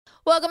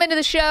Welcome into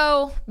the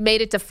show.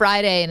 Made it to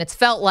Friday, and it's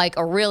felt like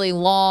a really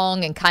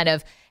long and kind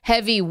of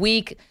heavy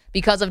week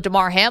because of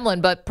Damar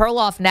Hamlin. But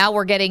Perloff, now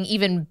we're getting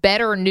even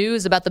better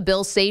news about the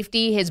Bills'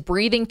 safety. His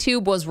breathing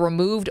tube was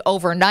removed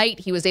overnight.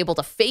 He was able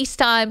to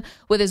FaceTime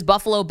with his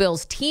Buffalo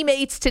Bills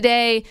teammates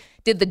today,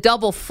 did the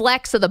double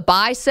flex of the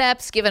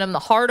biceps, giving him the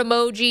heart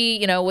emoji,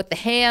 with the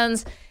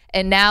hands.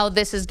 And now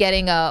this is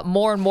getting a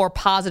more and more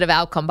positive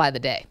outcome by the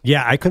day.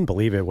 Yeah, I couldn't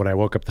believe it when I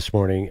woke up this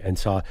morning and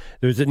saw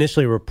there was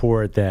initially a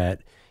report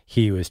that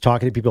he was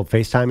talking to people,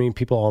 FaceTiming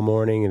people all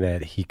morning, and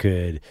that he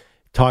could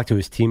talk to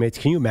his teammates.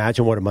 Can you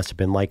imagine what it must have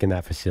been like in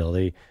that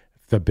facility?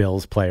 The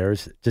Bills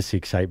players, just the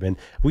excitement.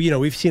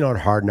 We've seen on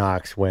Hard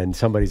Knocks when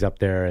somebody's up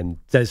there and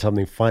says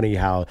something funny,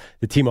 how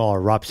the team all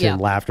erupts in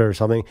laughter or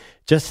something.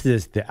 Just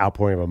the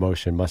outpouring of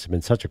emotion must have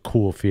been such a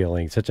cool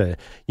feeling.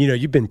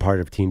 You've been part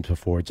of teams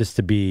before. Just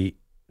to be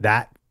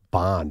that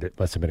bond, it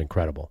must have been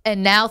incredible.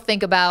 And now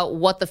think about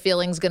what the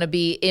feeling's going to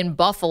be in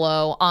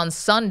Buffalo on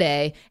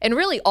Sunday and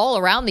really all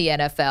around the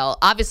NFL.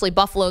 Obviously,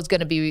 Buffalo's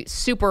going to be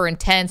super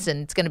intense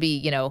and it's going to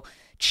be,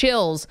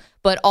 chills,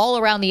 but all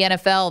around the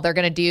NFL, they're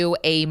going to do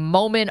a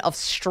moment of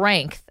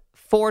strength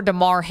for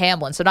Damar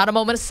Hamlin. So not a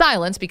moment of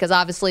silence, because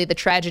obviously the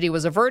tragedy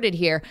was averted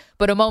here,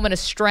 but a moment of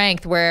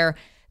strength where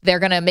they're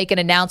going to make an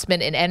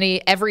announcement in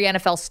every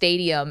NFL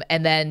stadium,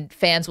 and then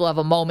fans will have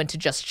a moment to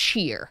just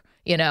cheer.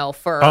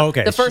 For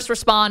the first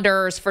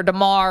responders, for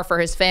Damar, for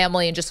his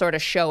family, and just sort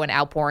of show an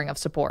outpouring of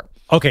support.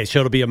 Okay, so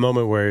it'll be a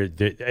moment where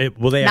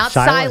will they have not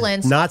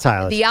silence? Not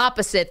silence. The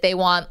opposite. They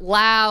want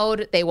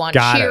loud. They want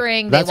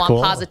cheering. They want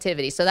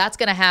positivity. So that's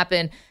going to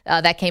happen.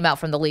 That came out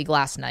from the league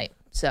last night.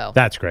 So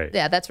that's great.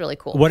 Yeah, that's really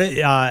cool. What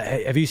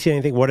have you seen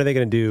anything? What are they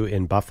going to do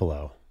in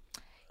Buffalo?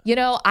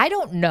 I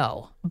don't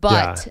know,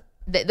 but. Yeah.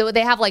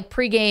 They have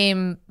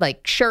pregame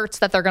shirts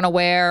that they're going to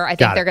wear. I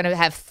think they're going to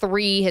have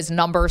 3, his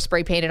number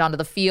spray painted onto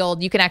the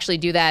field. You can actually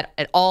do that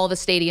at all the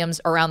stadiums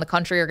around the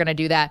country are going to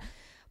do that.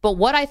 But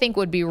what I think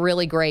would be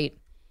really great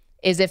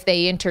is if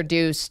they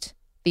introduced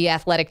the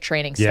athletic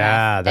training staff.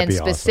 Yeah, that'd be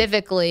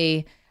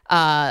specifically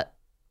the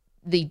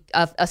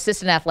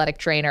assistant athletic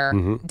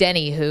trainer,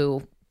 Denny,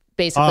 who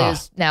basically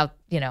is now,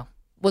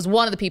 was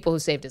one of the people who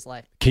saved his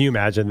life. Can you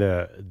imagine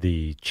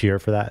the cheer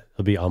for that?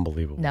 It'll be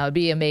unbelievable. No, it'd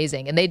be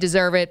amazing. And they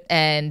deserve it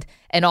and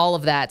all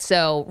of that.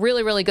 So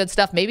really, really good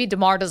stuff. Maybe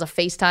Damar does a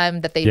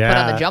FaceTime that they put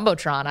on the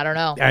Jumbotron. I don't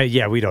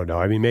know. We don't know.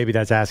 I mean, maybe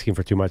that's asking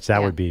for too much.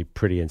 That would be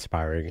pretty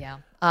inspiring. Yeah.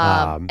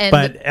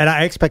 And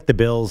I expect the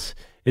Bills,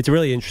 it's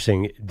really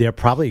interesting. They're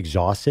probably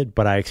exhausted,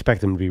 but I expect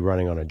them to be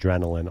running on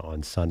adrenaline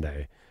on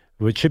Sunday,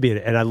 which should be,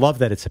 and I love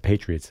that it's the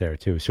Patriots there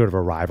too, sort of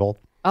a rival.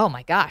 Oh,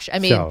 my gosh. I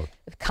mean,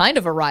 kind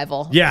of a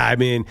rival. Yeah,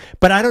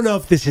 but I don't know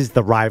if this is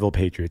the rival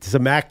Patriots. Is a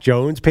Mac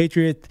Jones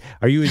Patriot?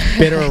 Are you as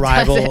bitter a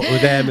rival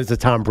with them as a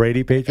Tom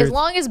Brady Patriot? As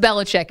long as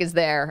Belichick is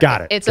there,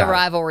 it's a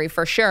rivalry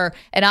for sure.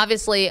 And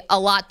obviously a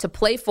lot to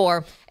play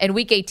for. In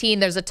Week 18,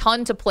 there's a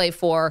ton to play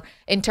for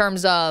in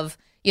terms of,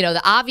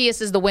 the obvious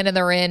is the win and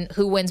they're in.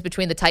 Who wins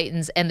between the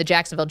Titans and the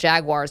Jacksonville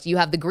Jaguars? You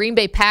have the Green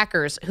Bay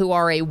Packers, who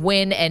are a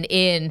win and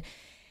in.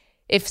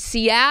 If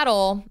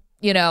Seattle,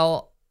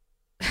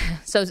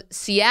 so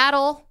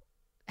Seattle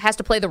has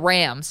to play the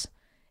Rams.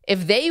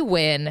 If they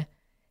win,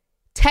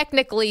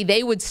 technically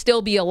they would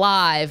still be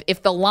alive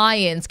if the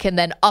Lions can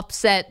then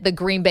upset the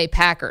Green Bay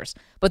Packers.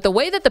 But the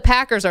way that the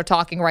Packers are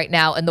talking right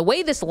now and the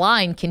way this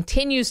line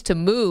continues to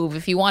move,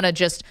 if you want to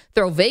just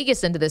throw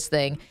Vegas into this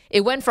thing,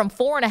 it went from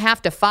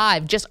 4.5 to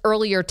 5 just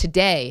earlier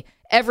today.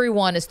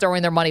 Everyone is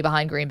throwing their money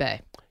behind Green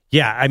Bay.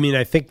 Yeah,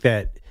 I think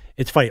that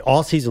it's funny.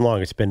 All season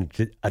long, it's been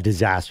a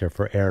disaster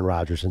for Aaron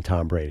Rodgers and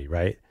Tom Brady,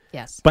 right?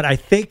 Yes. But I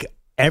think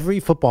every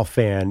football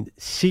fan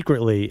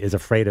secretly is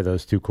afraid of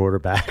those two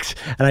quarterbacks.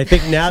 And I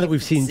think now that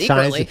we've seen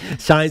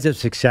signs of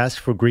success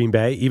for Green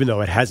Bay, even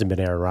though it hasn't been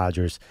Aaron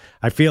Rodgers,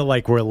 I feel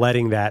like we're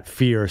letting that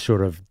fear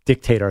sort of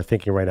dictate our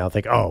thinking right now.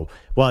 Think,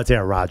 it's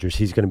Aaron Rodgers.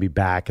 He's going to be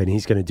back and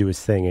he's going to do his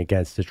thing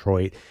against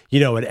Detroit. An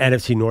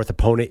NFC North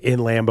opponent in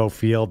Lambeau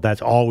Field,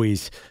 that's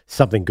always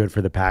something good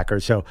for the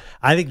Packers. So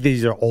I think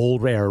these are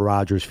old Aaron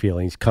Rodgers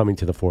feelings coming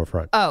to the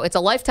forefront. Oh, it's a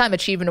Lifetime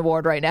Achievement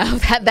Award right now.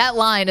 That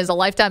line is a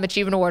Lifetime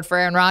Achievement Award for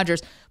Aaron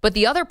Rodgers. But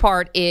the other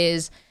part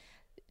is,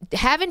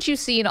 haven't you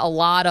seen a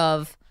lot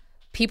of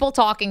people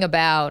talking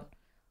about,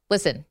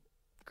 listen,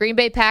 Green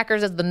Bay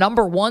Packers as the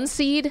number 1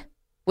 seed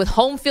with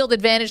home field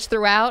advantage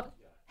throughout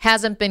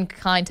hasn't been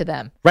kind to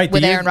them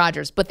with Aaron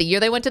Rodgers. But the year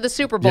they went to the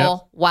Super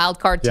Bowl, wild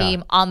card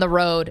team on the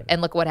road, and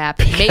look what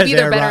happened. Maybe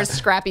they're better as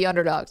scrappy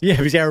underdogs. Yeah,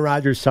 because Aaron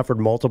Rodgers suffered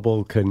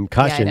multiple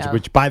concussions,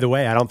 which, by the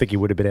way, I don't think he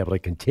would have been able to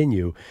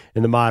continue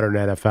in the modern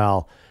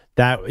NFL.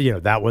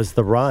 That was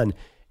the run.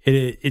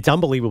 It's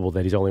unbelievable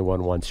that he's only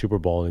won 1 Super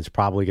Bowl and is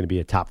probably going to be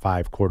a top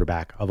 5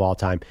 quarterback of all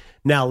time.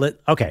 Now,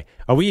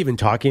 are we even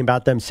talking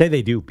about them? Say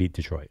they do beat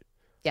Detroit.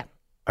 Yeah.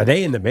 Are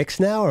they in the mix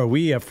now? Are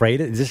we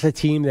afraid? Is this a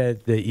team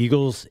that the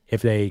Eagles,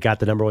 if they got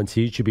the number 1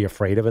 seed, should be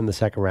afraid of in the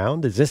second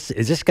round? Is this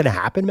going to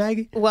happen,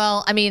 Maggie?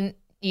 Well,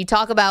 you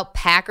talk about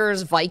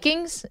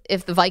Packers-Vikings.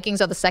 If the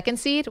Vikings are the 2nd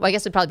seed, well, I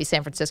guess it'd probably be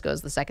San Francisco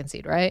as the 2nd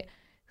seed, right?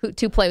 Who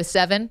play with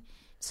 7.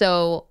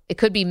 So it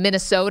could be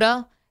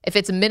Minnesota. If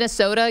it's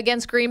Minnesota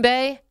against Green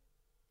Bay,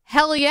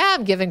 hell yeah,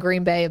 I'm giving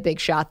Green Bay a big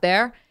shot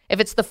there. If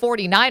it's the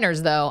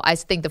 49ers, though, I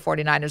think the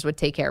 49ers would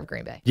take care of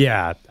Green Bay.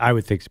 Yeah, I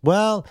would think so.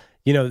 Well,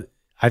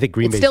 I think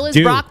Green Bay's still is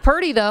due. Brock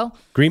Purdy, though.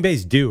 Green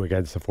Bay's due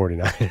against the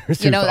 49ers.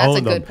 That's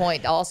a good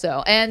point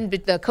also. And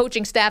the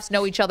coaching staffs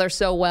know each other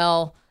so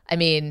well. I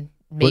mean,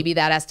 maybe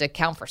that has to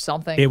count for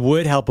something. It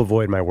would help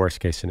avoid my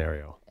worst-case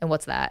scenario. And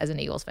what's that as an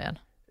Eagles fan?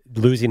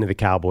 Losing to the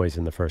Cowboys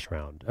in the first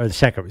round. Or the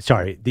second.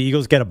 Sorry, the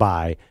Eagles get a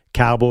bye.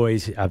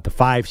 Cowboys have the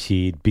 5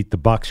 seed, beat the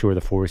Bucs, who are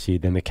the 4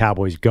 seed. Then the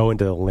Cowboys go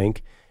into the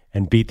Link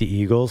and beat the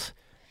Eagles.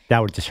 That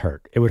would just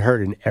hurt. It would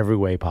hurt in every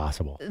way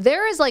possible.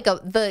 There is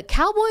the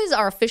Cowboys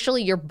are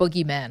officially your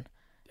boogeyman.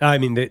 I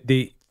mean,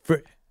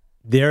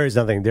 there is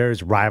nothing.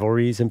 There's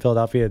rivalries in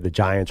Philadelphia. The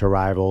Giants are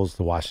rivals.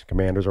 The Washington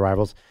Commanders are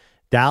rivals.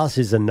 Dallas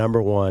is the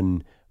number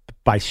one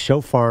by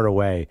so far and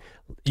away.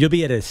 You'll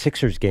be at a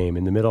Sixers game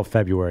in the middle of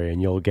February,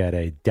 and you'll get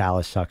a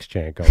Dallas sucks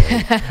chant going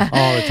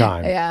all the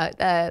time.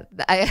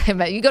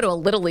 Yeah, you go to a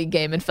Little League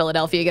game in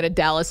Philadelphia, you get a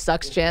Dallas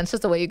sucks chant. It's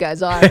just the way you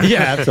guys are.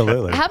 Yeah,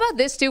 absolutely. How about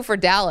this, too, for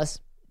Dallas?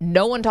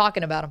 No one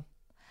talking about them.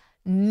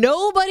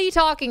 Nobody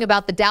talking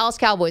about the Dallas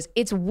Cowboys.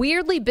 It's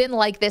weirdly been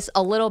like this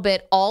a little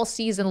bit all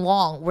season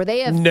long, where they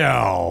have...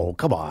 No,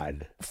 come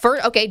on.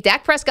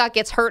 Dak Prescott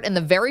gets hurt in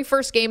the very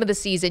first game of the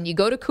season. You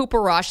go to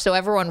Cooper Rush, so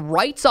everyone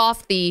writes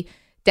off the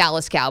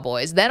Dallas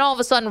Cowboys. Then all of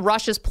a sudden,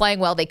 Rush is playing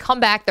well. They come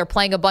back. They're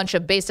playing a bunch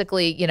of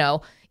basically,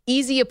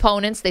 easy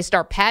opponents. They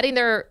start padding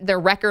their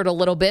record a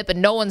little bit, but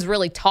no one's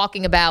really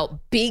talking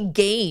about big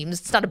games.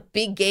 It's not a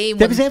big game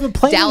when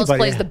Dallas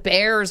plays the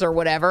Bears or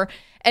whatever.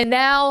 And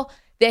now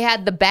they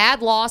had the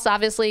bad loss,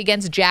 obviously,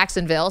 against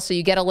Jacksonville. So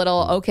you get a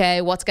little,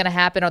 okay, what's going to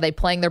happen? Are they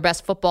playing their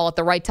best football at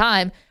the right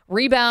time?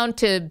 Rebound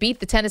to beat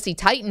the Tennessee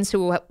Titans,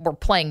 who were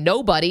playing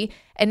nobody.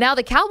 And now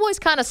the Cowboys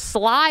kind of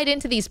slide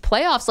into these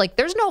playoffs. Like,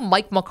 there's no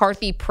Mike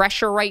McCarthy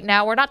pressure right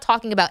now. We're not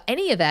talking about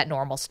any of that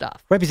normal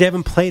stuff. Right, because they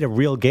haven't played a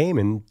real game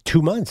in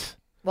 2 months.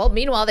 Well,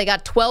 meanwhile, they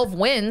got 12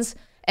 wins.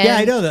 And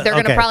I know that. They're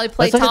going to probably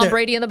play Tom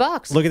Brady in the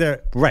Bucs. Look at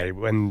their right.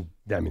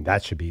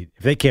 That should be,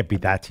 if they can't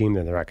beat that team,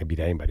 then they're not going to beat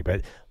anybody.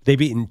 But they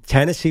beat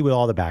Tennessee with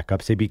all the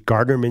backups. They beat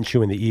Gardner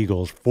Minshew and the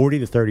Eagles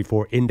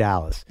 40-34 in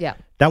Dallas. Yeah,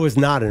 that was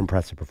not an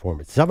impressive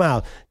performance.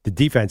 Somehow the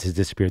defense has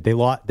disappeared.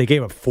 They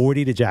gave up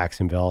 40 to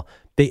Jacksonville.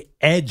 They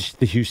edged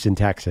the Houston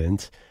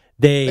Texans.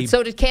 But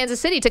so did Kansas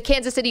City. Took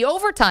Kansas City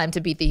overtime to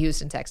beat the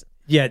Houston Texans.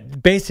 Yeah,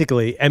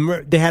 basically.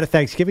 And they had a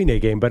Thanksgiving Day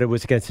game, but it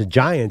was against the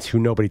Giants, who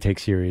nobody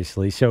takes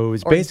seriously. So it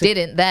was basically...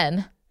 didn't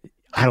then.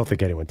 I don't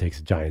think anyone takes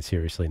the Giants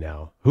seriously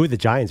now. Who are the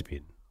Giants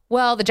beating?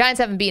 Well, the Giants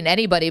haven't beaten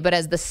anybody, but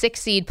as the 6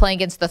 seed playing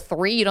against the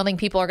 3, you don't think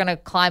people are going to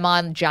climb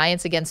on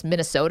Giants against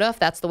Minnesota if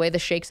that's the way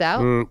this shakes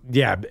out?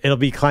 Yeah, it'll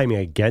be climbing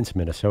against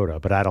Minnesota,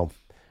 but I don't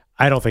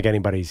think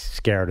anybody's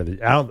scared of it.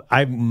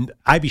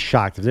 I'd be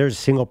shocked if there's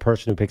a single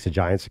person who picks the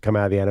Giants to come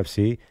out of the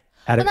NFC.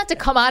 Not to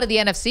come out of the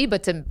NFC,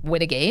 but to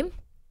win a game?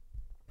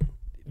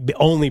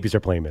 Only because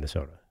they're playing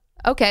Minnesota.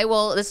 Okay,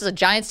 well, this is a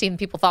Giants team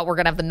people thought were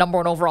going to have the number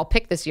 1 overall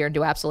pick this year and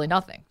do absolutely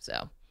nothing.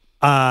 So,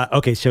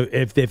 okay, so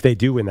if they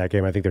do win that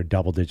game, I think they're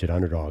double-digit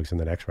underdogs in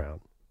the next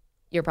round.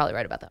 You're probably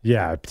right about that.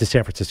 Yeah, to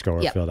San Francisco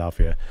or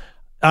Philadelphia.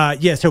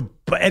 But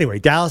anyway,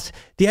 Dallas,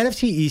 the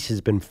NFC East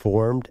has been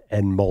formed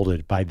and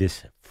molded by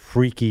this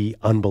freaky,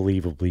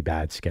 unbelievably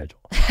bad schedule.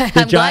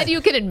 I'm glad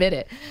you can admit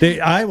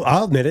it.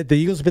 I'll admit it. The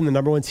Eagles have been the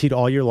number 1 seed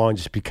all year long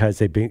just because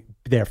they're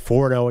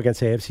 4-0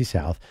 against the AFC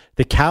South.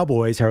 The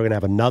Cowboys are going to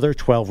have another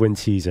 12-win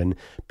season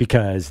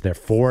because they're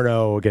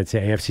 4-0 against the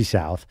AFC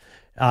South.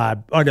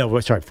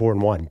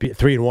 4-1,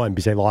 3-1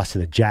 because they lost to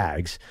the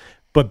Jags.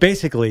 But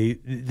basically,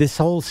 this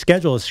whole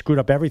schedule has screwed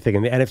up everything,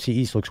 and the NFC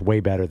East looks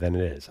way better than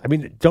it is. I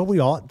mean, don't we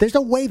all? There's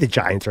no way the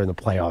Giants are in the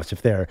playoffs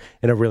if they're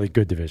in a really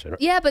good division.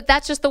 Yeah, but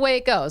that's just the way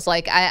it goes.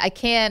 Like, I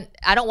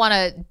don't want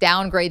to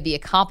downgrade the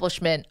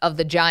accomplishment of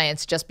the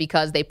Giants just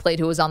because they played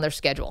who was on their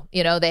schedule.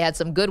 They had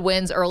some good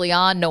wins early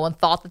on. No one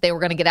thought that they were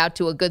going to get out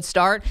to a good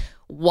start.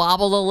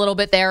 Wobbled a little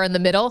bit there in the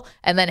middle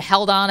and then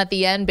held on at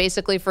the end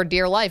basically for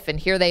dear life. And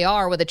here they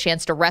are with a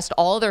chance to rest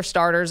all of their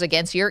starters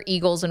against your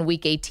Eagles in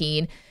Week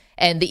 18.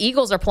 And the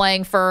Eagles are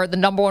playing for the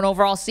number 1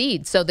 overall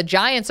seed. So the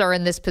Giants are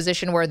in this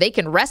position where they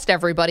can rest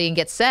everybody and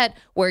get set,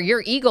 where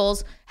your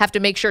Eagles have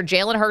to make sure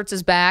Jalen Hurts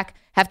is back,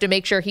 have to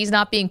make sure he's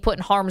not being put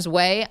in harm's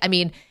way. I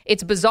mean,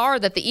 it's bizarre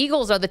that the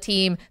Eagles are the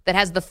team that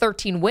has the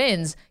 13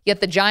 wins,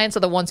 yet the Giants are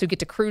the ones who get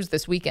to cruise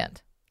this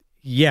weekend.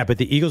 Yeah, but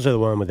the Eagles are the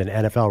one with an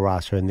NFL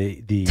roster, and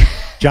the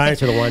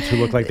Giants are the ones who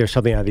look like there's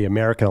something out of the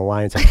American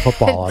Alliance of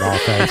football on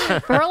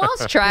offense.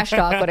 Merlot's trash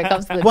talk when it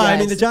comes to the Giants. Well, I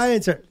mean, the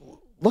Giants are...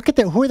 Look at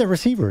who are the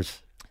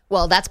receivers?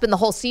 Well, that's been the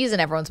whole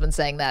season. Everyone's been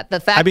saying that. The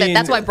fact that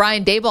that's why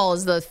Brian Daboll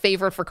is the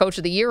favorite for Coach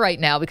of the Year right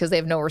now because they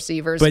have no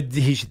receivers. But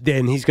he's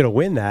going to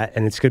win that,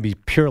 and it's going to be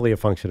purely a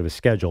function of his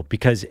schedule.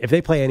 Because if they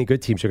play any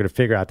good teams, they're going to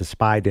figure out to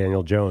spy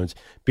Daniel Jones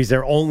because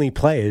their only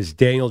play is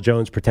Daniel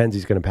Jones pretends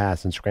he's going to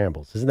pass and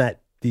scrambles. Isn't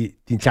that the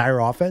entire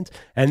offense?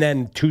 And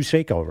then 2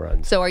 shakeover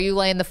runs. So are you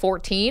laying the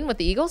 14 with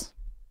the Eagles?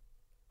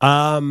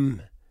 Eagles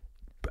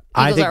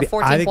are a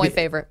 14-point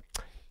favorite.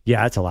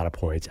 Yeah, that's a lot of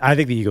points. I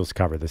think the Eagles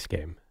cover this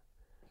game.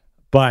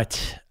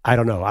 But I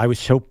don't know. I was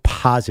so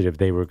positive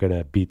they were going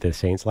to beat the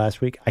Saints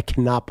last week. I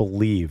cannot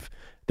believe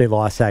they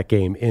lost that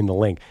game in the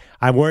Link.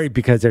 I'm worried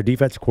because their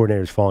defensive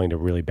coordinator is falling into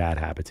really bad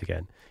habits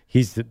again.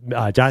 He's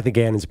Jonathan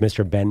Gannon's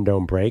Mr. Bend,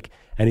 Don't Break,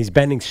 and he's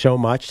bending so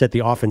much that the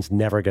offense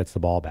never gets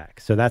the ball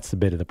back. So that's the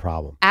bit of the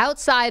problem.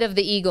 Outside of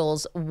the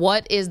Eagles,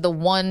 what is the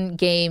one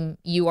game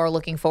you are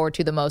looking forward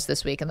to the most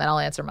this week? And then I'll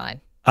answer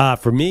mine.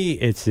 For me,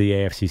 it's the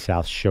AFC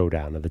South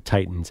showdown of the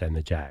Titans and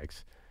the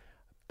Jags.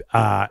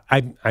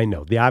 I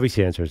know the obvious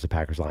answer is the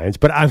Packers-Lions,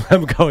 but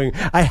I'm going.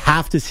 I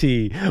have to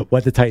see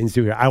what the Titans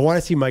do here. I want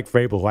to see Mike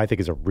Vrabel, who I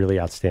think is a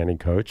really outstanding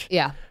coach.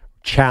 Yeah.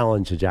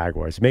 Challenge the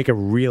Jaguars. Make it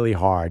really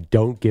hard.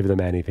 Don't give them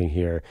anything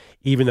here,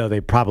 even though they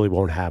probably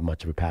won't have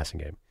much of a passing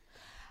game.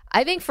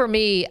 I think for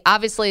me,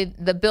 obviously,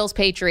 the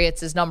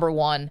Bills-Patriots is number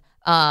one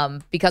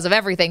because of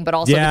everything, but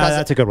also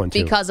that's a good one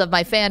too. Because of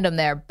my fandom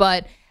there.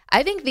 But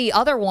I think the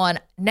other one,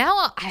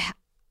 now,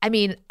 I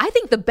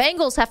think the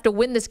Bengals have to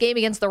win this game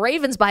against the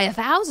Ravens by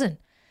 1,000.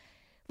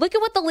 Look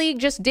at what the league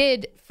just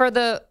did for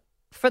the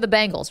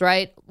Bengals,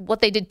 right?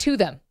 What they did to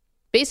them.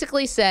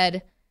 Basically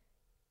said,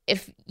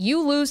 if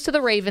you lose to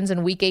the Ravens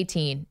in Week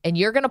 18 and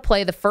you're going to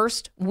play the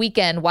first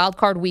weekend, wild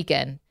card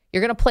weekend,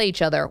 you're going to play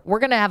each other, we're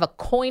going to have a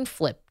coin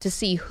flip to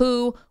see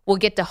who will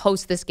get to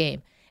host this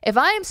game. If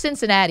I am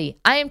Cincinnati,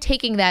 I am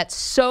taking that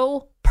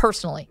so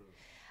personally.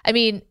 I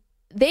mean,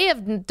 they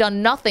have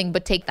done nothing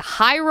but take the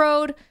high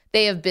road.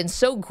 They have been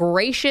so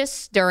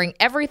gracious during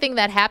everything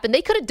that happened.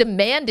 They could have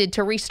demanded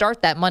to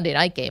restart that Monday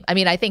night game. I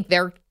mean, I think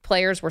their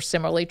players were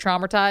similarly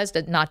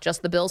traumatized, not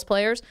just the Bills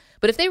players.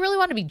 But if they really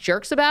want to be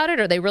jerks about it,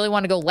 or they really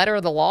want to go letter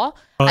of the law,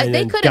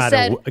 they could have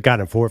said got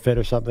a forfeit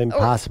or something,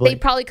 possibly. They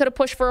probably could have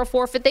pushed for a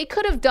forfeit. They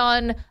could have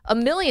done a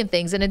million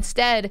things, and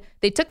instead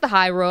they took the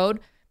high road.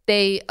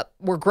 They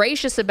were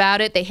gracious about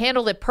it. They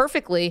handled it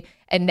perfectly.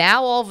 And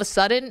now all of a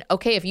sudden,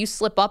 okay, if you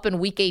slip up in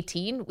Week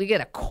 18, we get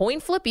a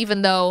coin flip,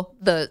 even though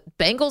the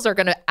Bengals are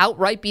going to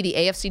outright be the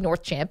AFC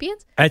North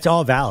champions? It's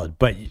all valid,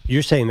 but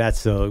you're saying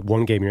that's the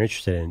one game you're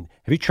interested in.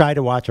 Have you tried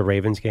to watch a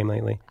Ravens game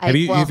lately? Have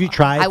you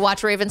tried? I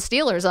watched Ravens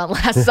Steelers on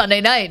last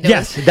Sunday night.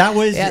 That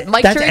was. Yeah,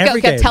 Mike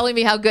Tirico kept telling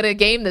me how good a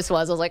game this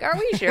was. I was like, are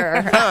we sure?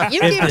 You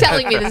keep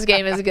telling me this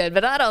game is good,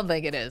 but I don't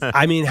think it is.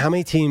 I mean, how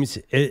many teams...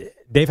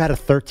 They've had a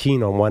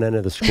 13 on one end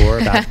of the score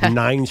about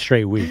 9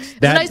 straight weeks.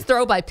 It's a nice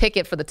throw by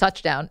Pickett for the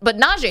touchdown. But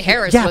Najee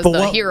Harris was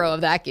the hero of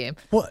that game.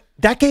 Well,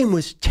 that game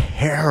was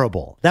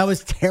terrible. That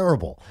was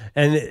terrible.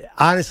 And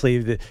honestly,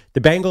 the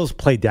Bengals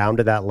played down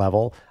to that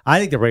level. I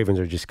think the Ravens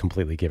are just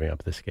completely giving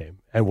up this game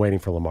and waiting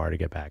for Lamar to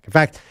get back. In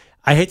fact,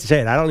 I hate to say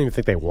it, I don't even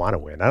think they want to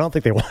win. I don't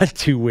think they want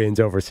 2 wins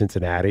over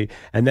Cincinnati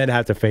and then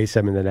have to face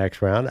them in the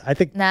next round. I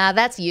think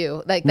that's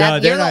you. You're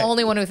the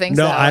only one who thinks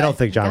that. No, I don't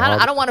think John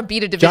Harbaugh. I don't want to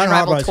beat a division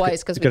rival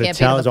twice because we can't beat them.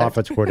 Tell his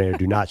offensive coordinator,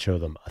 do not show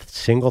them a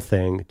single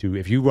thing.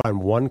 If you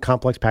run one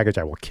complex package,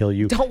 I will kill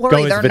you. Don't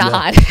worry, they're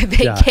not.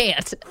 They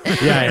can't.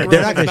 Yeah,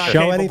 they're not going to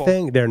show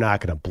anything. They're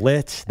not going to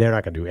blitz. They're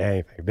not going to do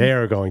anything. They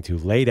are going to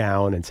lay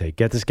down and say,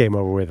 get this game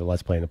over with and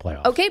let's play in the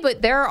playoffs. Okay,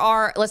 but the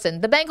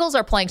Bengals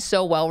are playing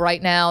so well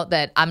right now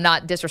that I'm not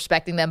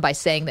disrespecting them by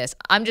saying this.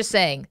 I'm just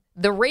saying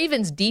the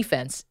Ravens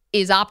defense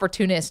is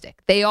opportunistic.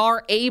 They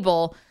are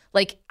able,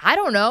 I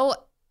don't know,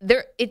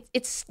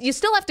 it's you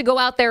still have to go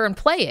out there and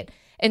play it.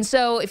 And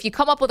so if you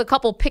come up with a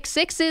couple pick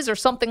sixes or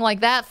something like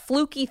that,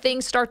 fluky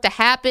things start to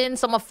happen,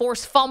 some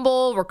forced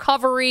fumble,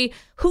 recovery,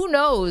 who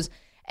knows?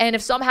 And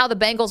if somehow the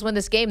Bengals win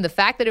this game, the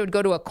fact that it would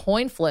go to a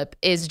coin flip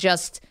is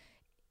just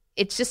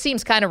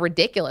seems kind of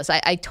ridiculous.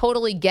 I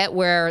totally get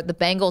where the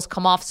Bengals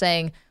come off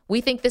saying, we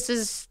think this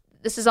is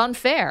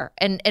unfair.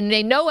 And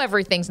they know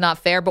everything's not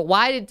fair, but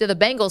why do the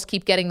Bengals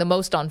keep getting the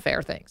most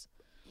unfair things?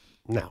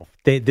 No,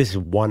 this is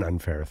one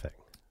unfair thing.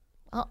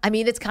 Well, I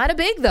mean, it's kind of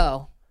big,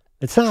 though.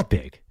 It's not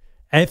big.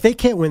 And if they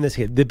can't win this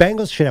game, the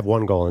Bengals should have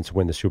one goal and to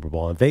win the Super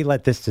Bowl. And if they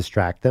let this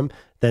distract them,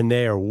 then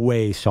they are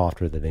way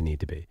softer than they need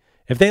to be.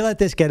 If they let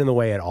this get in the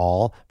way at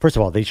all, first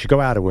of all, they should go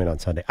out and win on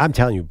Sunday. I'm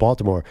telling you,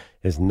 Baltimore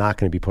is not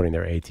going to be putting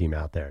their A team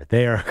out there.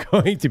 They're just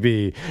going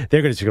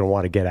to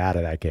want to get out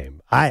of that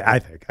game. I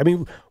think. I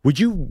mean,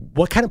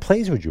 what kind of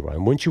plays would you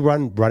run? Wouldn't you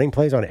run running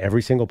plays on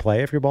every single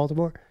play if you're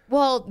Baltimore?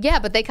 Well, yeah,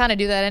 but they kind of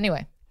do that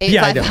anyway.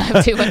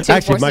 855-212-4CBS.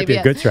 Actually, it might be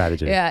a good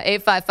strategy. Yeah,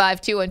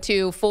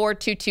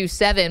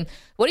 855-212-4227.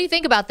 What do you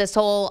think about this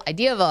whole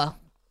idea of a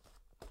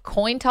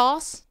coin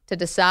toss to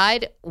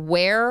decide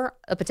where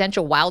a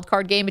potential wild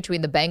card game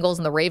between the Bengals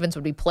and the Ravens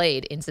would be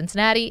played, in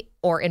Cincinnati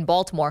or in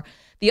Baltimore?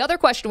 The other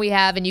question we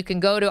have, and you can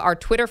go to our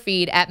Twitter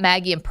feed at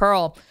Maggie and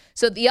Pearl.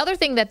 So the other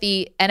thing that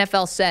the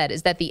NFL said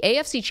is that the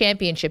AFC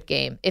Championship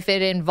game, if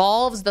it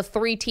involves the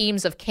 3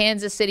 teams of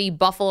Kansas City,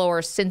 Buffalo,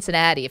 or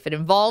Cincinnati, if it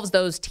involves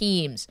those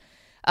teams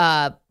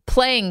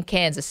playing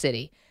Kansas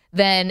City,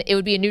 then it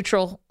would be a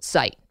neutral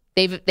site.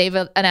 They've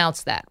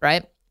announced that,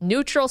 right?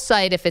 Neutral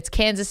site if it's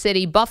Kansas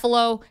City,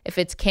 Buffalo, if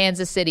it's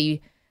Kansas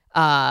City,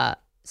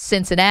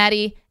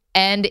 Cincinnati,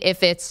 and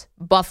if it's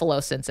Buffalo,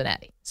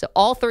 Cincinnati. So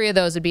all 3 of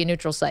those would be a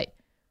neutral site.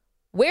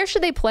 Where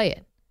should they play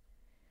it?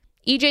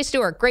 EJ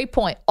Stewart, great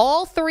point.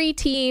 All three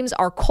teams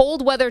are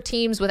cold weather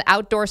teams with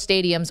outdoor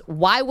stadiums.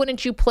 Why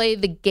wouldn't you play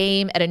the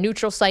game at a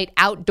neutral site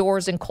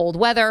outdoors in cold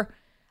weather?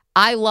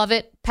 I love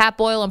it. Pat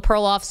Boyle and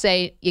Perloff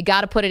say you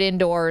got to put it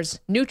indoors.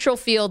 Neutral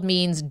field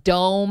means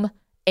dome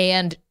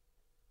and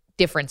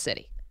different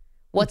city.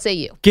 What say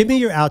you? Give me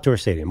your outdoor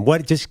stadium.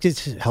 What?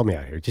 Just help me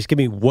out here. Just give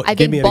me what. I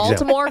think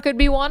Baltimore could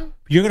be one.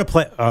 You're going to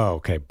play. Oh,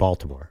 okay.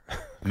 Baltimore.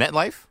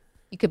 MetLife.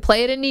 You could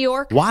play it in New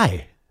York.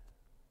 Why?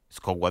 It's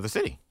cold weather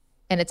city.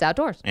 And it's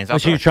outdoors.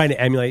 So you're trying to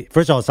emulate.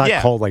 First of all, it's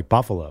not cold like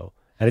Buffalo,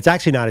 and it's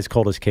actually not as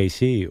cold as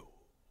KC.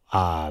 A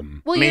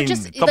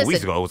couple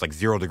weeks ago, it was like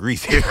 0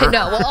 degrees here.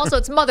 No, well, also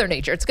it's Mother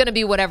Nature. It's going to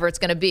be whatever it's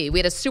going to be. We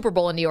had a Super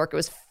Bowl in New York. It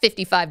was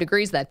 55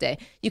 degrees that day.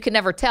 You can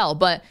never tell,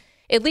 but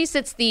at least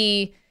it's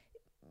the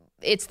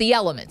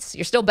elements.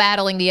 You're still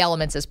battling the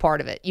elements as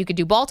part of it. You could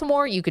do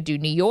Baltimore. You could do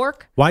New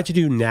York. Why'd you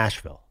do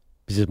Nashville?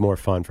 Because it's more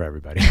fun for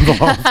everybody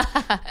involved.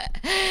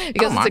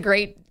 Because it's a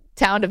great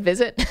town to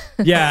visit.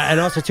 Yeah, and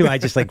also too, I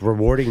just like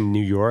rewarding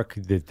New York,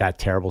 that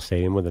terrible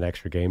stadium with an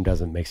extra game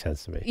doesn't make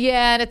sense to me.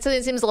 Yeah, and it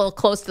seems a little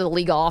close to the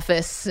league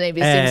office.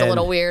 Maybe it seems a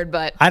little weird,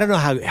 but I don't know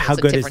how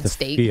good is the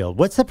field.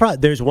 What's the problem?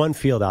 There's one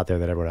field out there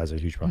that everyone has a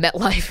huge problem.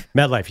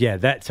 MetLife,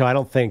 yeah. So I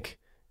don't think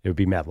it would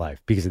be MetLife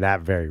because of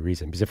that very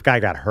reason. Because if a guy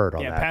got hurt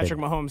on that, Patrick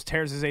Mahomes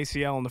tears his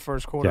ACL in the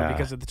first quarter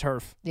because of the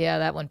turf. Yeah,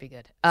 that wouldn't be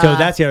good. So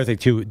that's the other thing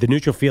too. The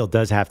neutral field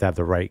does have to have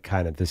the right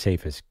kind of the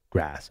safest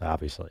grass,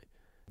 obviously.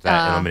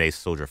 That eliminates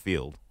Soldier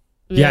Field.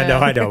 Yeah, no,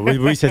 I know.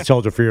 We said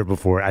Soldier Field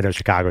before. I know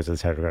Chicago's in the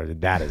center.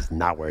 That is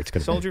not where it's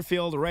going to be. Soldier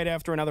Field right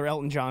after another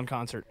Elton John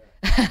concert.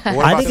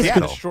 I think it's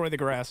going to destroy the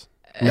grass.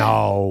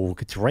 No,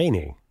 it's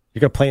raining.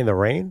 You're going to play in the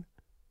rain?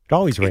 It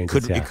always rains.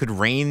 It could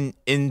rain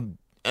in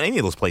any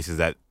of those places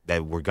that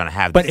we're going to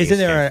have. But isn't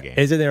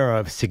there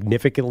a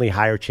significantly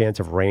higher chance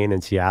of rain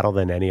in Seattle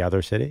than any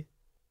other city?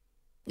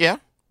 Yeah.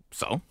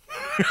 So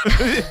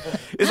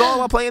it's all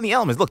about playing the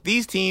elements. Look,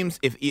 these teams,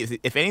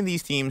 if any of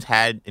these teams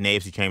had an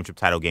AFC Championship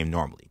title game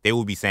normally, they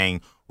would be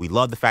saying, we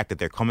love the fact that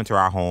they're coming to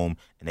our home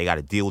and they got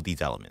to deal with these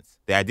elements.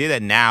 The idea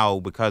that now,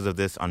 because of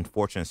this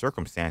unfortunate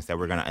circumstance, that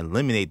we're going to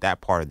eliminate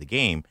that part of the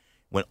game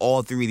when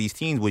all three of these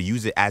teams would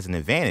use it as an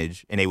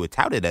advantage and they would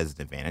tout it as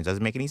an advantage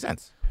doesn't make any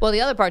sense. Well, the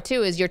other part,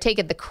 too, is you're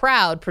taking the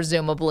crowd,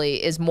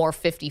 presumably, is more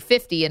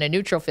 50-50 in a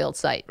neutral field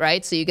site,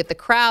 right? So you get the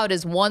crowd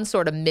as one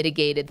sort of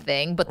mitigated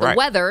thing, but the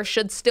weather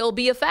should still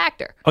be a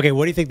factor. Okay,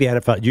 what do you think the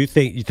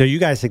NFL, so you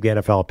guys think the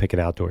NFL will pick an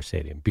outdoor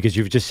stadium? Because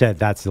you've just said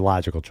that's the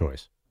logical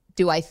choice.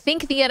 Do I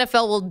think the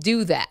NFL will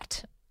do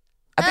that?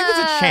 I think there's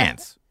a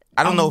chance.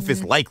 I don't know if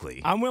it's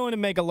likely. I'm willing to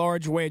make a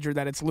large wager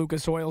that it's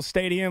Lucas Oil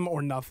Stadium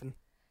or nothing.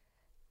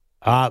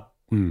 I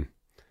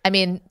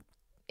mean,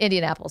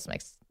 Indianapolis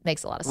makes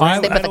a lot of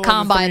sense. They put the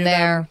combine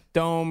there.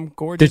 Dome,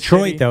 gorgeous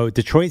Detroit, city. though.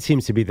 Detroit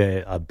seems to be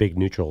a big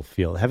neutral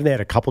field. Haven't they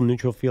had a couple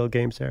neutral field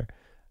games there?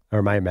 Or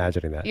am I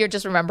imagining that? You're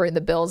just remembering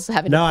the Bills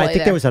having to play No, I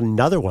think there was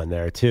another one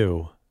there,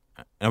 too.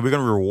 And we're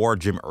going to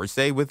reward Jim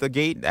Irsay with a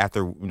gate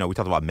after, we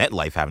talked about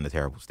MetLife having a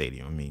terrible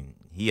stadium. I mean,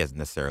 he hasn't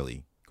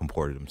necessarily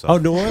comported himself. Oh,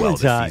 New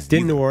Orleans.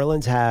 Didn't New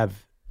Orleans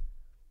have...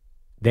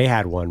 They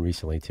had one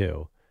recently,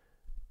 too.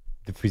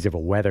 Because of a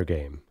weather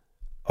game.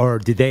 Or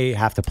did they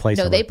have to play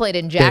somewhere? No, they played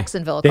in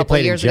Jacksonville a couple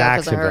of years ago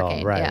because of a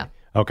hurricane. Right. Yeah.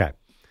 Okay.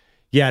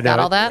 Yeah, no. Got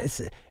all that?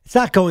 It's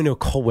not going to a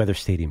cold weather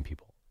stadium,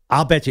 people.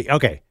 I'll bet you.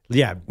 Okay.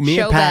 Yeah.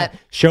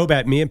 Show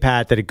bet me and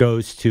Pat that it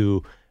goes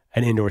to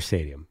an indoor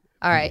stadium.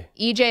 All right.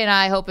 EJ and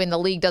I, hoping the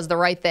league does the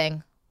right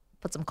thing,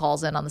 put some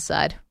calls in on the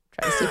side.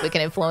 Try to see if we can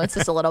influence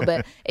this a little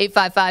bit.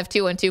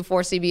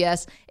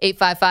 855-212-4CBS,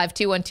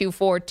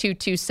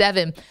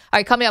 855-212-4227. All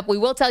right, coming up, we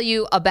will tell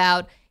you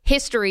about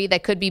history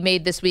that could be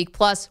made this week.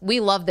 Plus, we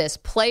love this.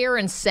 Player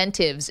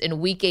incentives in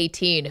Week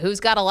 18. Who's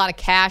got a lot of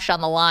cash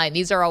on the line?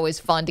 These are always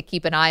fun to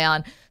keep an eye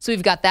on. So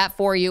we've got that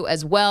for you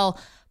as well.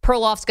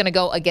 Perloff's going to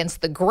go against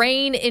the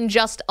grain in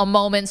just a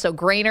moment. So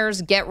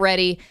grainers, get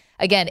ready.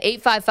 Again,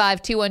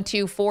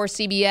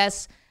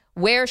 855-212-4CBS.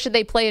 Where should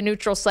they play a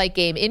neutral site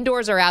game?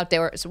 Indoors or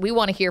outdoors? We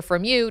want to hear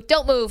from you.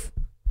 Don't move.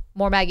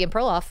 More Maggie and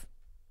Perloff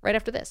right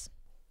after this.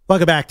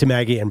 Welcome back to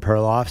Maggie and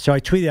Perloff. So I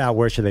tweeted out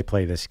where should they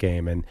play this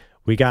game, and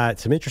we got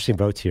some interesting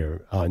votes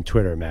here on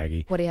Twitter,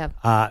 Maggie. What do you have?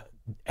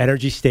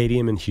 Energy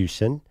Stadium in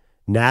Houston.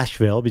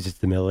 Nashville, because it's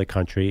the middle of the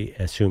country,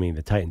 assuming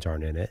the Titans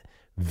aren't in it.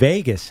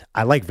 Vegas.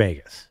 I like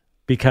Vegas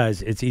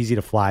because it's easy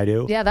to fly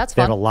to. Yeah, that's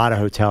fun. They have a lot of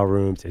hotel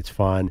rooms. It's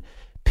fun.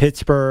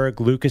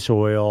 Pittsburgh, Lucas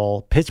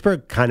Oil.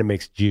 Pittsburgh kind of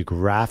makes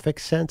geographic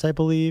sense, I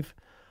believe.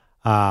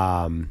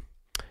 But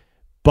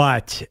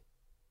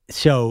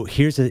so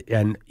here's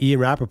an Ian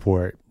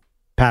Rappaport.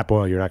 Pat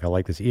Boyle, you're not going to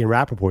like this. Ian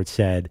Rappaport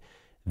said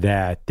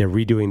that they're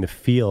redoing the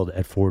field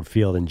at Ford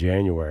Field in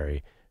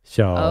January.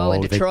 So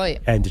in Detroit.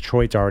 And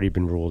Detroit's already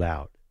been ruled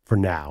out for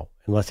now,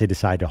 unless they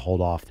decide to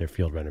hold off their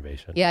field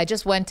renovation. Yeah, I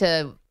just went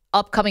to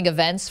upcoming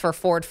events for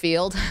Ford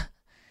Field.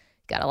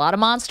 Got a lot of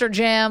Monster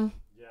Jam,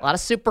 a lot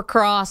of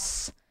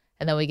Supercross,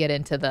 and then we get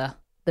into the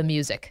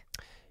music.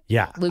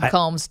 Yeah. Luke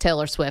Combs,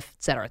 Taylor Swift,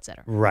 et cetera, et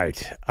cetera.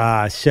 Right.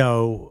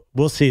 So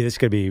we'll see. This is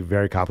going to be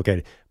very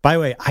complicated. By the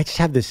way, I just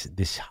have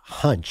this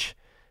hunch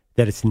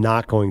that it's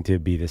not going to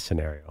be this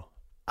scenario.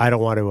 I don't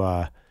want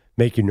to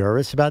make you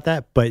nervous about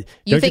that, but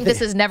you think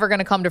this is never going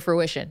to come to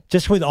fruition?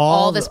 Just with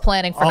all this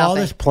planning for nothing. All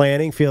this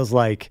planning feels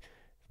like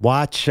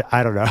watch,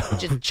 I don't know.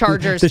 Just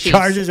Chargers, the Chiefs.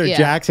 Chargers or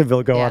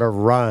Jacksonville go on a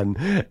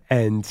run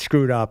and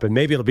screw it up, and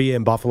maybe it'll be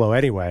in Buffalo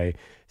anyway.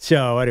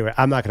 So anyway,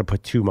 I'm not going to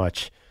put too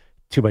much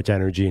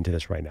energy into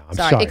this right now. I'm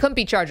sorry. It couldn't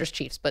be Chargers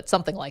Chiefs, but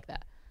something like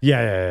that.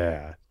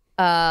 Yeah.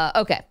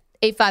 Okay.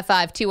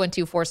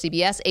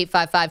 855-212-4CBS,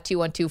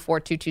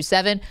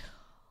 855-212-4227.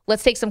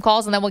 Let's take some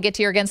calls, and then we'll get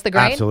to your Against the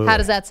Grain. Absolutely. How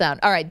does that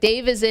sound? All right.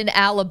 Dave is in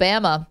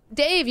Alabama.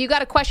 Dave, you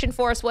got a question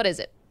for us. What is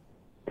it?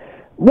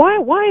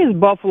 Why is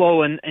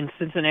Buffalo and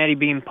Cincinnati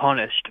being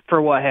punished for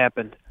what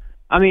happened?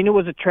 I mean, it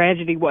was a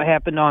tragedy what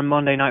happened on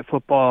Monday Night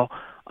Football.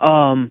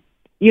 Why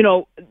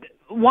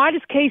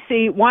is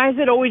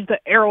it always the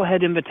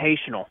Arrowhead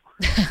Invitational?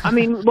 I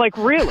mean, like,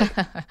 really?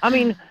 I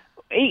mean,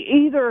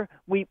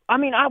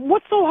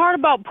 what's so hard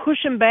about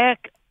pushing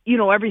back,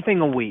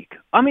 everything a week?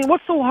 I mean,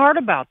 what's so hard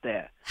about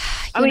that?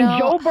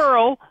 Joe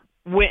Burrow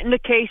went into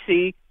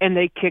KC and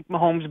they kicked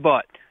Mahomes'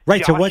 butt.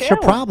 Right, so what's your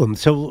problem?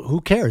 So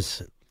who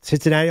cares?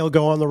 Cincinnati will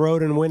go on the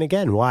road and win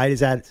again. Why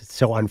is that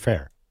so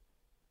unfair?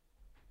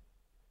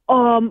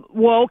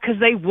 Well, because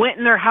they went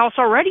in their house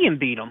already and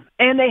beat them.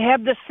 And they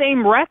have the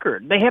same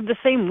record. They have the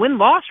same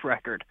win-loss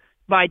record.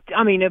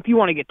 If you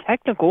want to get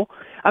technical,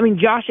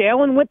 Josh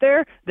Allen went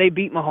there, they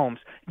beat Mahomes.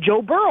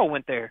 Joe Burrow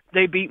went there,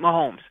 they beat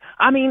Mahomes.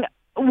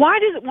 Why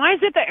is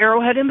it the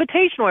Arrowhead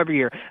Invitational every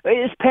year?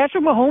 Is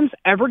Patrick Mahomes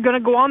ever going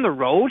to go on the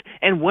road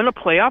and win a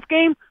playoff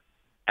game?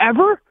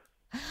 Ever?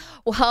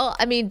 Well,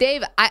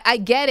 Dave, I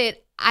get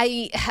it.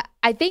 I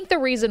think the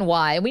reason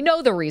why, and we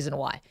know the reason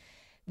why,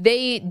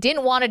 they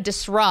didn't want to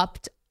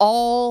disrupt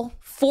all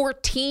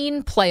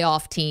 14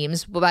 playoff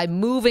teams by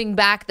moving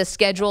back the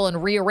schedule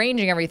and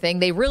rearranging everything.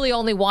 They really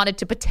only wanted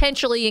to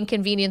potentially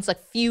inconvenience a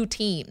few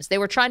teams. They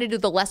were trying to do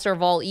the lesser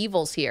of all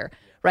evils here,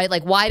 right?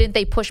 Like, why didn't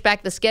they push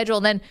back the schedule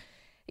and then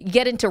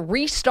get into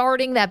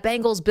restarting that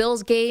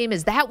Bengals-Bills game?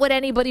 Is that what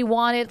anybody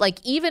wanted? Like,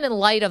 even in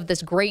light of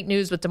this great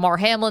news with Damar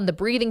Hamlin, the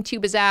breathing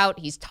tube is out.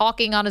 He's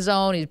talking on his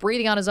own. He's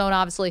breathing on his own,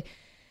 obviously.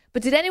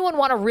 But did anyone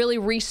want to really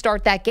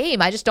restart that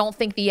game? I just don't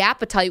think the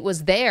appetite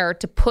was there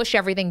to push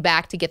everything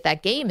back to get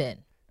that game in.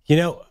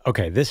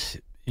 Okay, this,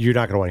 you're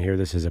not going to want to hear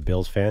this as a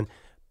Bills fan,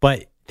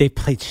 but they've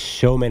played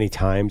so many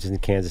times in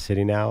Kansas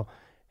City now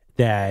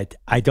that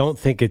I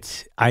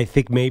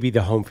think maybe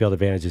the home field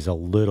advantage is a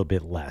little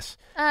bit less.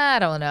 I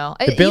don't know.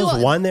 The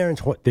Bills won there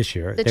this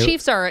year. The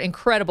Chiefs are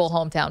incredible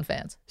hometown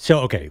fans. So,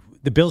 okay,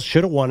 the Bills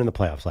should have won in the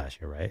playoffs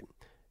last year, right?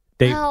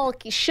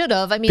 Should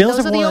have.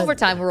 Those are the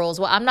overtime rules.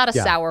 Well, I'm not a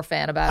sour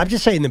fan about it. I'm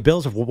just saying the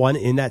Bills have won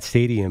in that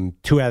stadium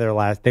 2 out of their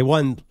last. They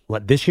won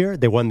this year.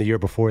 They won the year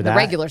before that. The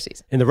regular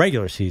season. In the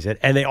regular season,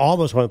 and they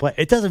almost won the play.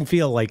 It doesn't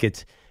feel like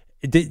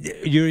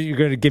you're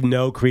going to give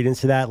no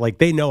credence to that. Like,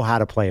 they know how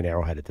to play an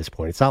Arrowhead at this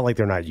point. It's not like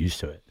they're not used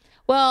to it.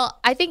 Well,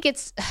 I think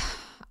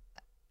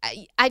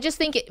I just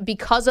think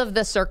because of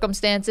the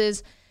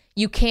circumstances,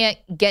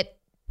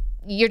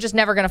 you're just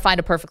never going to find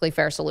a perfectly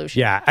fair solution.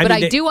 Yeah.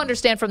 I do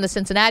understand from the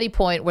Cincinnati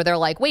point where they're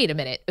like, wait a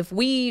minute, if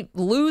we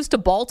lose to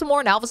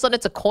Baltimore and all of a sudden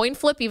it's a coin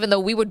flip, even though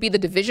we would be the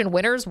division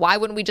winners, why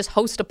wouldn't we just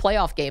host a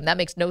playoff game? That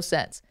makes no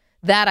sense.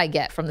 That I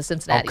get from the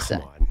Cincinnati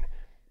side. Come on.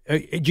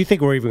 Do you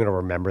think we're even going to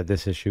remember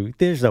this issue?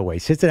 There's no way.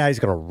 Cincinnati's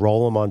going to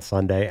roll them on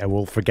Sunday, and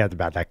we'll forget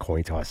about that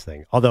coin toss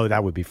thing. Although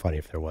that would be funny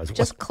if there was.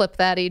 Just clip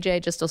that,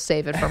 EJ, just to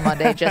save it for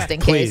Monday, just in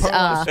case.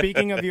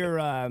 Speaking of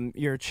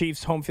your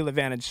Chiefs' home field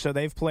advantage, so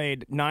they've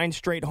played 9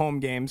 straight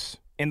home games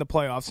in the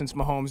playoffs since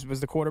Mahomes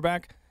was the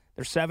quarterback.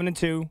 They're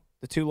 7-2.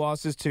 The 2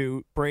 losses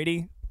to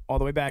Brady, all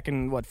the way back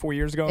in 4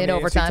 years ago in the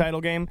overtime. AFC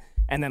title game,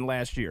 and then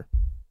last year.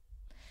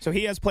 So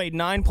he has played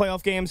 9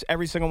 playoff games.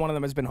 Every single one of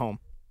them has been home.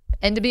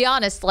 And to be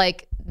honest,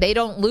 they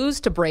don't lose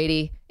to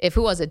Brady if,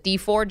 who was it, D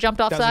Ford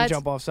jumped off Doesn't sides?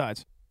 jump off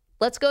sides.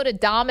 Let's go to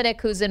Dominic,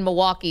 who's in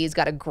Milwaukee. He's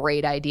got a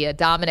great idea.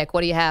 Dominic,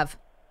 what do you have?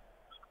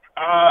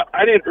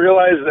 I didn't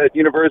realize that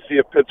University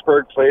of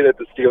Pittsburgh played at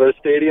the Steelers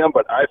Stadium,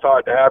 but I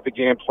thought to have the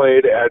game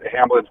played at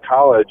Hamlin's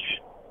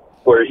College,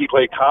 where he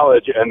played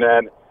college, and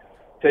then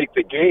take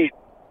the gate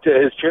to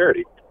his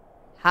charity.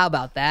 How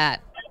about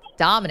that?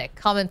 Dominic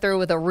coming through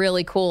with a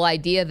really cool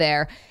idea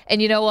there.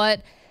 And you know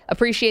what?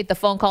 Appreciate the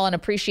phone call and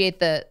appreciate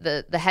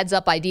the heads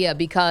up idea,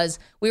 because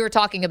we were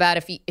talking about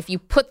if you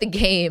put the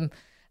game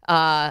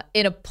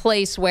in a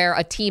place where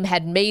a team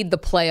had made the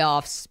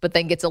playoffs but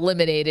then gets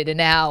eliminated, and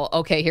now,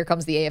 okay, here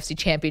comes the AFC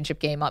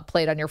Championship game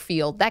played on your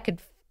field, that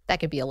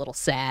could be a little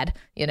sad,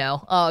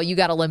 Oh, you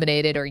got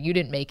eliminated or you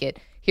didn't make it.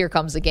 Here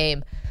comes the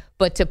game.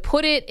 But to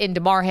put it in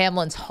Damar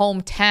Hamlin's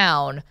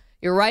hometown,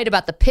 you're right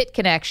about the Pitt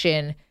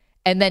connection,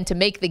 and then to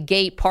make the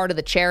gate part of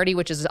the charity,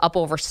 which is up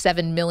over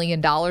 $7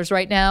 million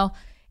right now.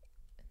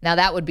 Now,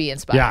 that would be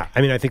inspiring. Yeah,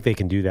 I think they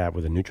can do that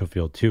with a neutral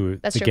field, too.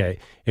 That's true.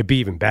 It'd be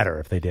even better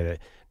if they did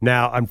it.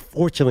 Now,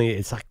 unfortunately,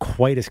 it's not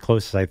quite as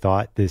close as I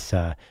thought. This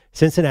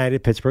Cincinnati to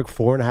Pittsburgh,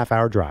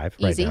 4.5-hour drive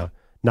Easy. Right now.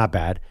 Not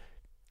bad.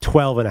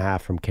 12.5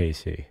 from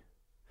KC.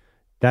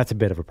 That's a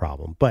bit of a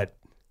problem. But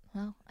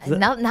well,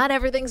 not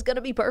everything's going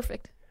to be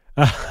perfect.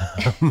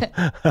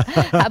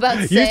 How about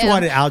Sam? You just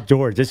want it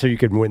outdoors just so you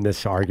can win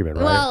this argument,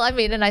 right? Well, I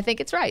mean, and I think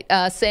it's right.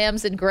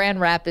 Sam's in Grand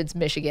Rapids,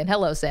 Michigan.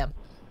 Hello, Sam.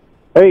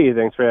 Hey,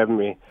 thanks for having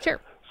me. Sure.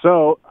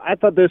 So I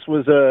thought this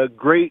was a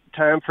great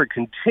time for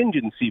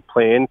contingency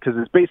plan because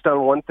it's based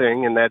on one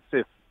thing, and that's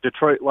if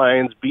Detroit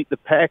Lions beat the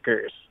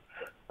Packers.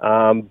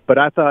 But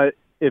I thought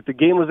if the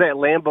game was at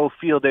Lambeau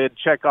Field, they'd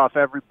check off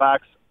every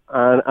box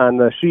on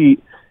the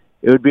sheet.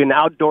 It would be an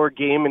outdoor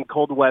game in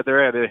cold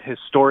weather at a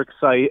historic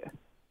site,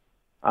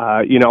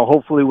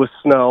 hopefully with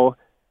snow.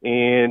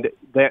 And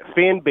that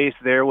fan base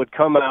there would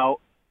come out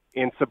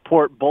and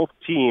support both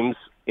teams,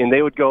 and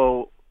they would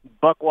go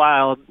buck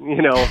wild,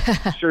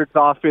 shirts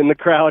off in the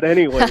crowd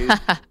anyways.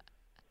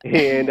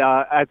 And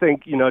I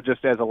think,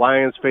 just as a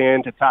Lions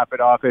fan, to top it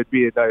off, it'd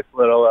be a nice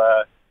little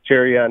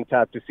cherry on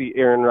top to see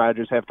Aaron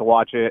Rodgers have to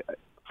watch it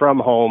from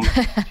home,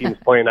 teams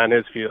playing on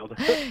his field.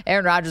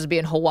 Aaron Rodgers will be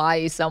in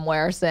Hawaii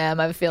somewhere, Sam.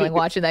 I have a feeling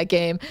watching that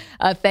game.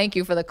 Thank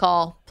you for the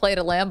call. Play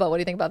to Lambeau. What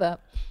do you think about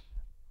that?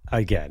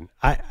 Again,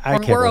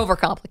 we're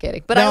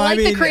overcomplicating, but I like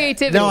the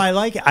creativity. No, I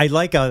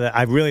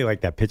really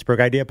like that Pittsburgh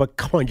idea. But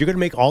come on, you're going to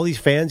make all these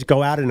fans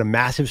go out in a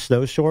massive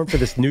snowstorm for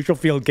this neutral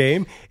field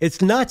game? It's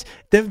nuts.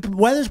 The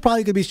weather's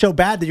probably going to be so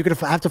bad that you're going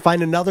to have to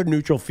find another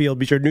neutral field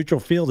because your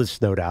neutral field is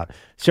snowed out.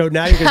 So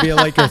now you're going to be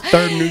like your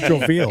third neutral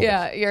field.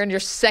 Yeah, you're in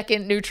your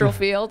second neutral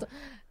field.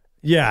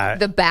 Yeah,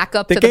 the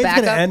backup. The game's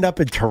going to end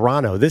up in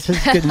Toronto. This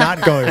is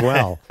not going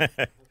well.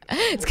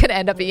 It's going to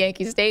end up at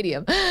Yankee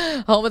Stadium,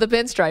 home of the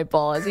Pinstripe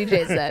Bowl, as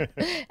EJ said.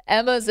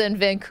 Emma's in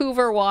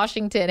Vancouver,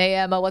 Washington. Hey,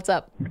 Emma, what's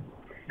up?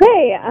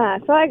 Hey,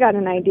 so I got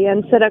an idea.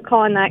 Instead of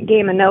calling that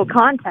game a no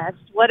contest,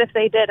 what if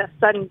they did a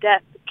sudden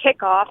death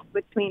kickoff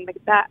between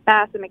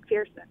Bass and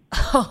McPherson?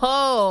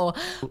 Oh,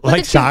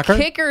 like soccer?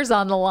 Kickers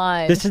on the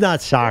line. This is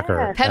not soccer.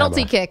 Yeah.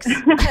 Penalty kicks.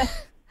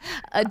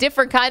 A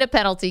different kind of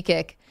penalty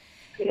kick.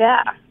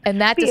 Yeah.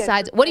 And that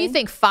decides. What do you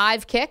think?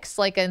 5 kicks?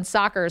 Like in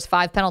soccer is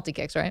 5 penalty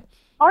kicks, right?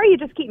 Or you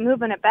just keep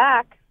moving it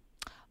back.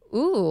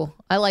 Ooh,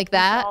 I like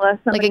that.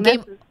 Like a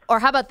game, or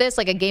how about this?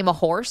 Like a game of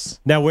horse.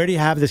 Now, where do you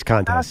have this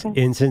contest? Okay.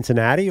 In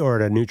Cincinnati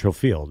or at a neutral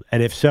field?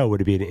 And if so,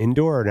 would it be an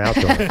indoor or an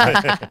outdoor?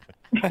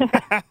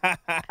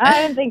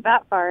 I didn't think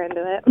that far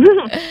into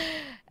it.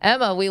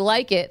 Emma, we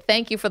like it.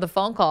 Thank you for the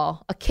phone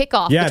call. A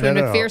kickoff between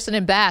McPherson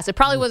and Bass. It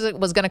probably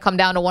was going to come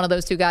down to one of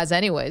those two guys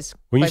anyways.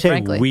 When you say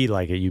frankly. We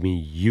like it, you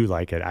mean you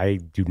like it. I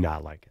do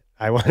not like it.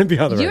 I want to be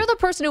on the You're the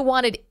person who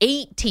wanted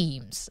 8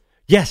 teams.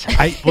 Yes.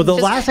 The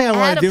last thing I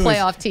want to do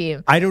playoff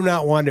team. I do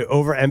not want to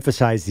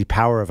overemphasize the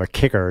power of a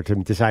kicker to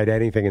decide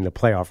anything in the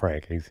playoff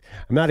rankings.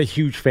 I'm not a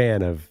huge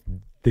fan of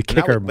the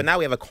kicker. But now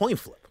we have a coin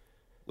flip,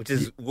 which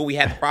is what we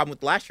had the problem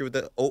with last year with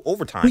the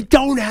overtime. We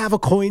don't have a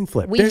coin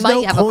flip. There's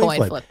no have coin a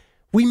coin flip.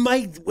 We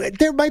might.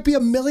 There might be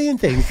a million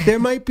things. There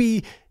might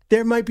be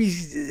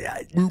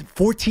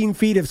 14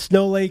 feet of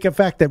snow lake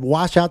effect that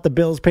wash out the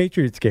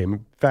Bills-Patriots game.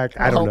 In fact,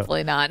 I don't know.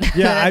 Hopefully not.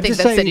 Yeah, I think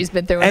that city's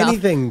been through enough.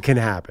 Anything can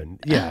happen.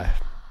 Yeah.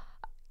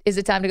 Is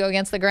it time to go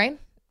against the grain?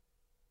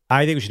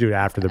 I think we should do it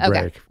after the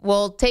break.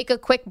 We'll take a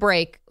quick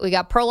break. We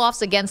got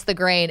Perloff's Against the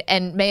Grain.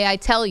 And may I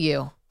tell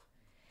you,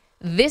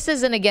 this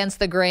isn't against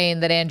the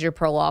grain that Andrew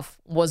Perloff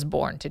was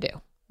born to do.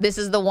 This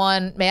is the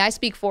one, may I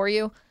speak for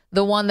you?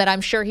 The one that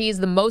I'm sure he's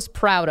the most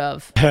proud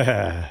of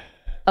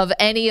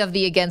any of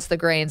the Against the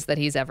Grains that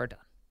he's ever done.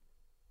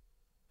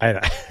 How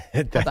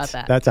about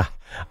that? That's a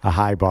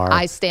high bar.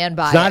 I stand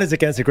by It's not as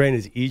against the grain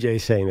as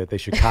EJ saying that they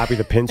should copy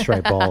the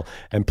Pinstripe Bowl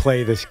and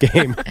play this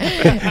game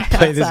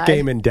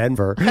game in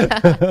Denver.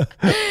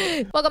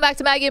 Welcome back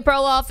to Maggie and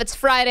Perloff. It's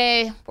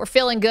Friday. We're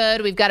feeling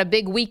good. We've got a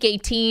big Week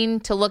 18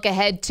 to look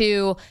ahead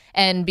to.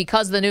 And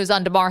because the news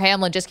on Damar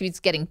Hamlin just keeps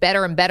getting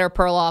better and better,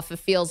 Perloff, it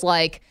feels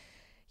like,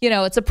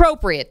 it's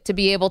appropriate to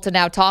be able to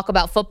now talk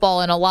about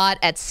football and a lot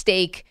at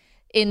stake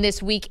in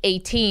this Week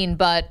 18.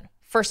 But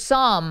for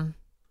some,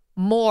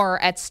 more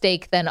at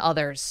stake than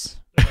others.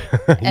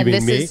 And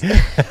this me? Is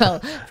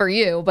for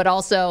you, but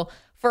also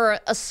for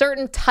a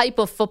certain type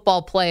of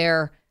football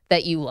player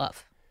that you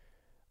love.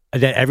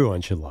 That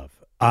everyone should love.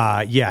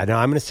 I'm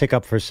going to stick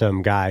up for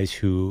some guys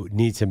who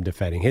need some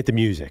defending. Hit the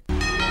music.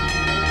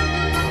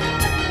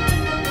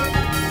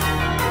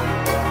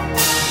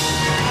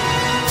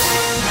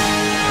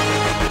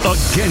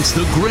 Against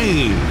the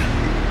Grain.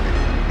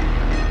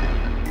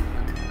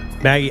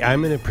 Maggie,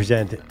 I'm going to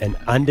present an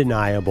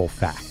undeniable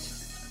fact.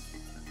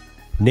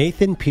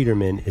 Nathan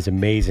Peterman is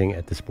amazing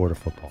at the sport of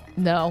football.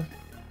 No.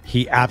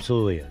 He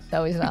absolutely is.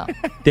 No, he's not.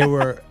 There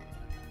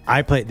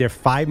are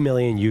 5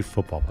 million youth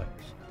football players.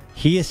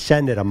 He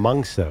ascended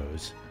amongst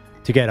those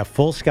to get a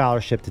full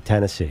scholarship to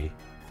Tennessee,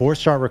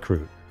 4-star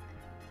recruit.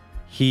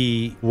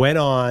 He went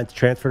on to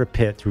transfer to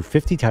Pitt through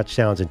 50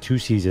 touchdowns in 2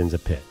 seasons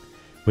at Pitt.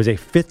 Was a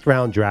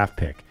 5th-round draft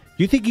pick.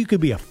 Do you think you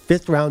could be a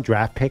 5th-round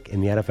draft pick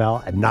in the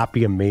NFL and not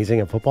be amazing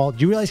at football?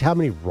 Do you realize how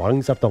many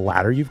rungs up the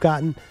ladder you've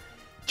gotten?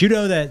 Do you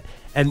know that?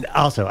 And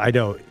also, I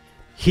know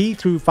he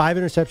threw 5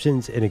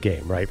 interceptions in a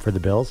game, right, for the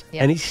Bills,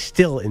 and he's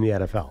still in the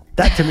NFL.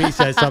 That, to me,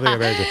 says something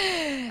amazing.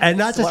 And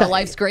not just one of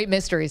life's great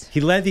mysteries.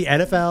 He led the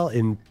NFL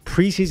in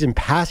preseason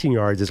passing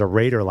yards as a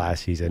Raider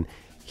last season.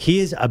 he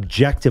is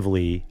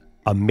objectively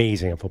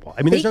amazing at football.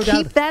 I mean, they there's no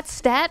keep doubt. that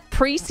stat,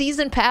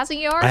 preseason passing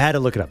yards? I had to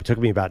look it up. It took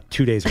me about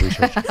 2 days of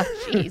research.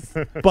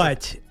 Jeez.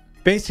 But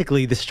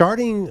basically, the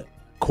starting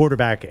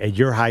quarterback at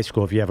your high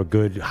school, if you have a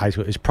good high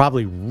school, is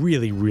probably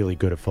really, really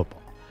good at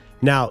football.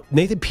 Now,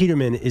 Nathan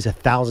Peterman is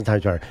 1,000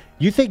 times better.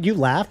 You think you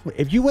laugh?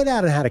 If you went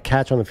out and had a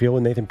catch on the field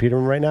with Nathan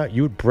Peterman right now,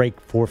 you would break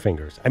 4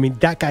 fingers. I mean,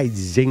 that guy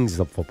zings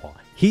the football.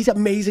 He's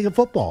amazing at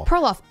football.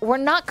 Perloff, we're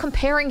not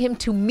comparing him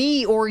to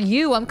me or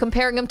you. I'm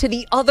comparing him to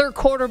the other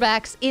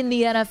quarterbacks in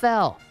the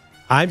NFL.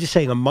 I'm just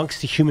saying,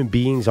 amongst the human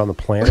beings on the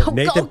planet,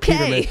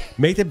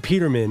 Nathan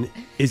Peterman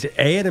is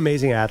A, an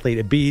amazing athlete,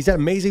 and B, he's an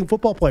amazing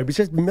football player.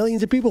 Because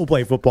millions of people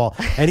play football,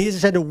 and he has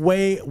ascended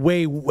way,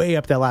 way, way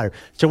up that ladder.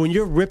 So when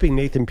you're ripping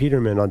Nathan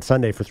Peterman on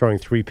Sunday for throwing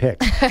 3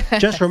 picks,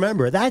 just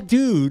remember, that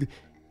dude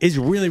is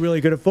really,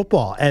 really good at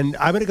football. And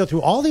I'm going to go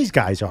through all these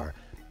guys are.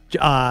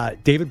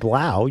 David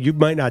Blau, you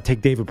might not take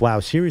David Blau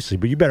seriously,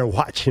 but you better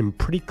watch him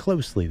pretty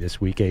closely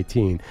this week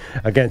 18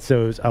 against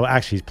those. Oh,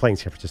 actually, he's playing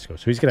San Francisco,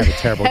 so he's going to have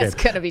a terrible game. It's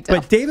going to be tough.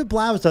 But David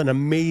Blau has done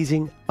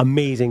amazing,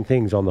 amazing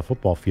things on the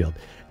football field.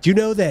 Do you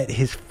know that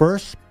his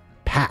first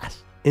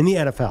pass in the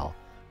NFL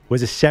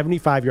was a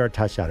 75-yard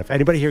touchdown? If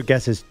anybody here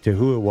guesses to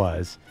who it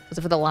was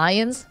it for the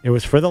Lions? It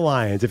was for the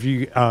Lions. If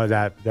you,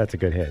 that's a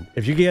good hint.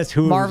 If you guess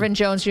who, Marvin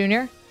Jones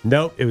Jr.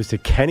 Nope, it was to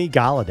Kenny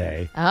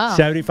Galladay. Oh,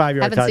 75-yard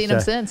touchdown. Haven't seen him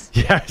since.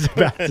 Yeah, I was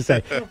about to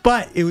say.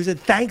 But it was at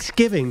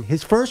Thanksgiving,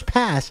 his first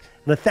pass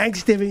in a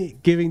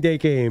Thanksgiving Day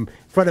game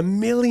in front of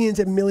millions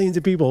and millions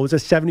of people. It was a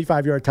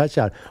 75-yard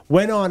touchdown.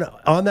 Went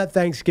on that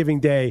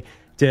Thanksgiving Day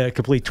to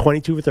complete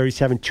 22 for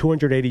 37,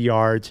 280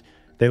 yards.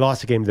 They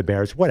lost the game to the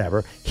Bears,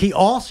 whatever. He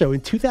also,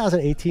 in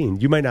 2018,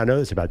 you might not know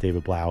this about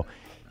David Blau,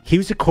 he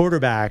was a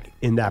quarterback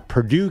in that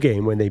Purdue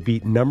game when they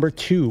beat number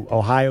 2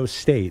 Ohio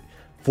State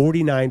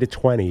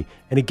 49-20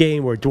 in a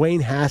game where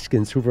Dwayne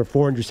Haskins threw for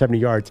 470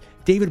 yards.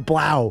 David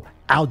Blau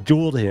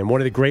outdueled him,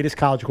 one of the greatest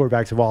college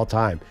quarterbacks of all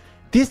time.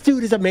 This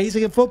dude is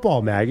amazing at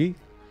football, Maggie.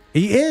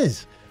 He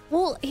is.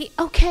 Well,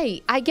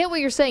 okay, I get what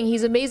you're saying.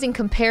 He's amazing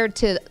compared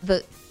to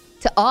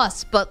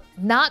us, but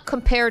not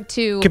compared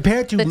to the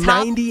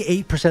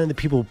 98% of the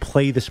people who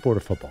play the sport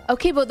of football.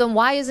 Okay, but then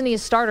why isn't he a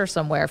starter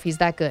somewhere if he's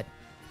that good?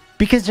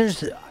 Because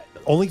there's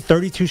only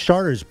 32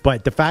 starters,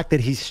 but the fact that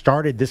he's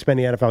started this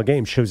many NFL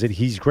games shows that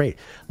he's great.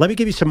 Let me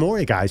give you some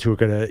more guys who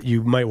are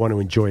you might want to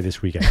enjoy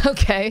this weekend.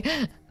 Okay.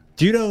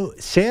 Do you know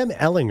Sam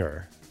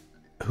Ehlinger,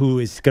 who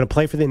is going to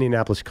play for the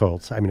Indianapolis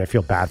Colts? I mean, I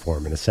feel bad for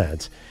him in a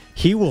sense.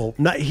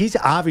 He's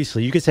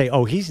obviously, you could say,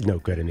 oh, he's no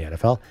good in the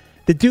NFL.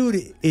 The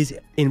dude is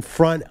in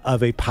front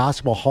of a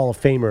possible Hall of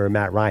Famer,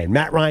 Matt Ryan.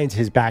 Matt Ryan's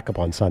his backup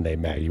on Sunday,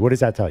 Maggie. What does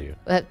that tell you?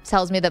 That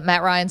tells me that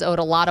Matt Ryan's owed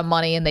a lot of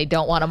money and they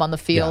don't want him on the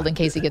field in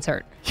case he gets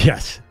hurt.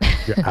 Yes,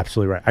 you're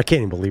absolutely right. I can't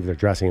even believe they're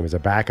dressing him as a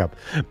backup,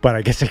 but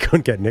I guess they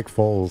couldn't get Nick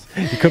Foles.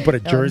 He couldn't put a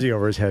jersey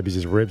over his head because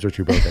his ribs are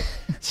too broken.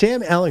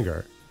 Sam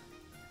Ehlinger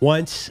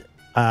once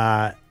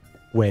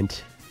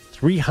went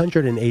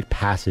 308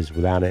 passes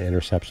without an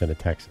interception at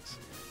Texas.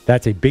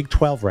 That's a Big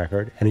 12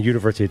 record and a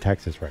University of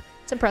Texas record.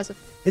 It's impressive.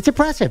 It's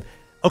impressive.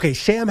 Okay,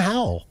 Sam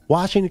Howell,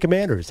 Washington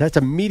Commanders. That's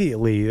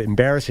immediately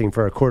embarrassing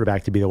for a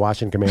quarterback to be the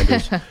Washington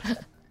Commanders.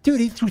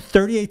 Dude, he threw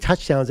 38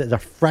 touchdowns as a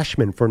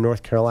freshman for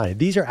North Carolina.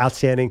 These are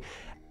outstanding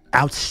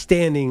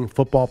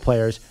football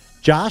players.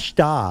 Josh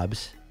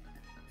Dobbs,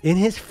 in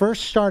his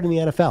first start in the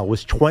NFL,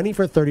 was 20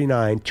 for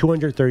 39,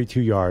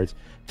 232 yards,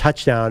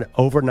 touchdown,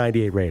 over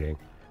 98 rating.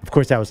 Of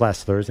course, that was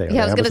last Thursday.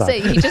 Yeah, I was going to say,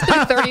 he just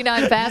threw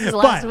 39 passes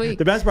last week.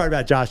 The best part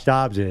about Josh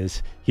Dobbs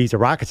is he's a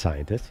rocket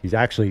scientist. He's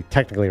actually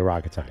technically a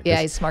rocket scientist. Yeah,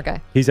 he's a smart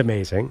guy. He's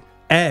amazing.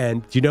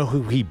 And do you know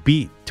who he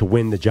beat to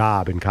win the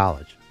job in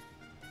college?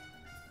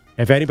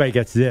 If anybody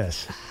gets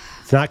this,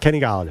 it's not Kenny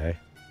Galladay.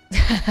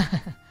 I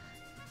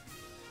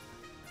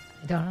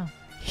don't know.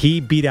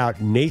 He beat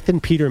out Nathan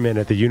Peterman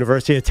at the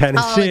University of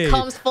Tennessee. Oh, it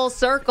comes full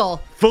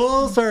circle.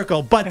 Full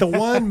circle. But the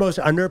one most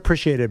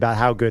underappreciated about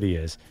how good he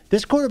is,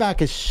 this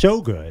quarterback is so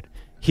good.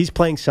 He's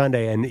playing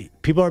Sunday, and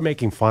people are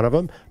making fun of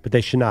him, but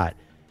they should not.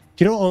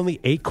 Do you know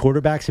only 8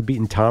 quarterbacks have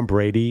beaten Tom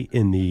Brady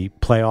in the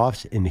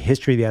playoffs in the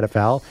history of the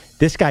NFL?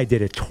 This guy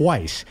did it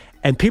twice.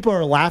 And people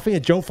are laughing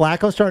at Joe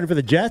Flacco starting for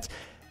the Jets.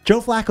 Joe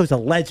Flacco's a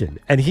legend,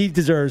 and he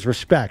deserves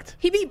respect.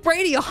 He beat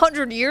Brady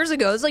 100 years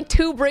ago. It was like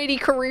 2 Brady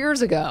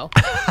careers ago.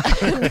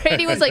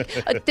 Brady was like,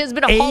 there's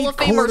been a Hall of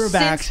Famer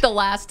since the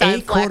last time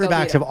 8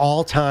 quarterbacks of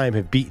all time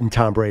have beaten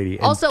Tom Brady,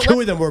 and also, 2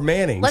 of them were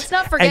Mannings. Let's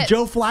not forget. And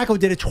Joe Flacco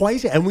did it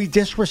twice, and we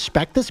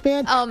disrespect this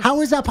man? How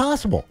is that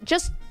possible?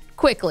 Just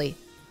quickly,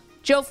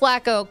 Joe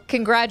Flacco,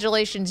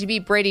 congratulations, you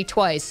beat Brady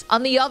twice.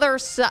 On the other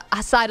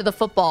side of the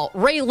football,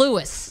 Ray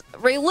Lewis,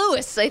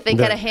 I think,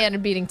 had a hand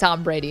in beating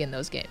Tom Brady in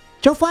those games.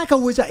 Joe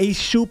Flacco was a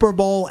Super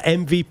Bowl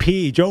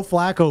MVP. Joe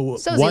Flacco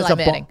was Eli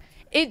Manning.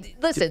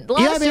 Listen, a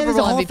lot Eli of Manning's Super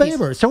Bowl a Hall of MVPs.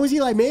 Famer. So is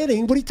Eli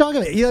Manning. What are you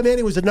talking about? Eli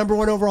Manning was the number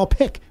 1 overall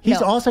pick.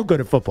 He's also good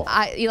at football.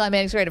 Eli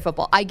Manning's great at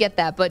football. I get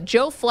that. But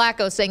Joe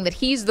Flacco saying that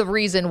he's the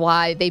reason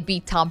why they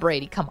beat Tom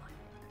Brady. Come on.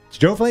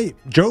 Joe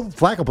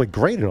Flacco played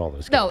great in all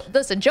those games. No,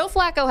 listen, Joe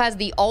Flacco has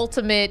the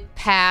ultimate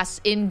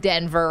pass in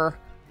Denver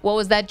what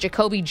was that?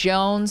 Jacoby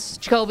Jones.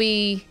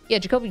 Jacoby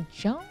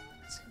Jones?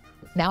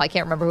 Now I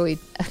can't remember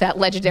that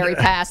legendary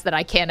pass that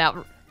I can't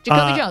out.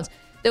 Jacoby Jones.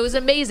 It was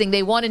amazing.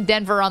 They won in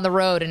Denver on the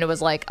road, and it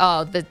was like,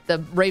 oh,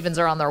 the Ravens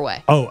are on their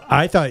way. Oh,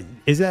 I thought,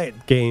 isn't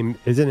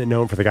it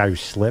known for the guy who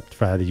slipped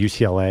for the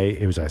UCLA?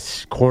 It was a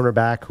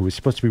cornerback who was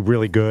supposed to be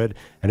really good,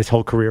 and his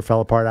whole career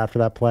fell apart after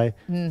that play.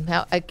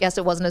 I guess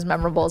it wasn't as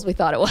memorable as we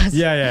thought it was.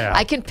 Yeah.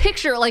 I can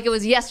picture it like it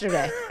was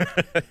yesterday.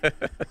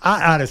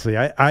 Honestly,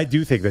 I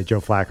do think that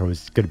Joe Flacco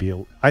is going to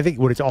be. I think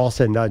when it's all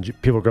said and done,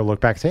 people are going to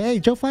look back and say, hey,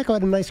 Joe Flacco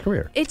had a nice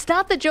career. It's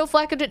not that Joe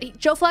Flacco did.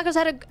 Joe Flacco's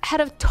had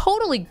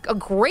a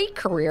great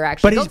career,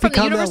 actually. But he's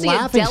become a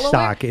laughing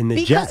stock in the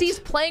Jets. Because he's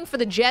playing for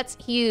the Jets.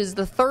 He is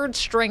the third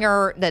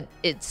stringer,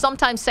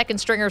 sometimes second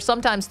stringer,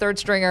 sometimes third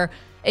stringer,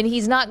 and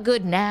he's not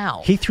good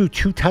now. He threw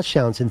 2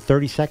 touchdowns in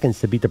 30 seconds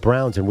to beat the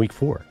Browns in Week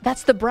 4.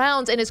 That's the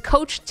Browns, and his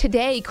coach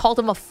today called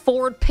him a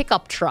Ford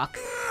pickup truck.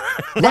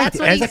 That's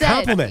what he said.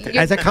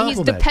 As a compliment.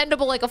 He's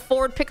dependable like a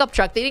Ford pickup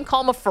truck. They didn't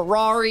call him a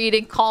Ferrari,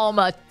 didn't call him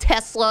a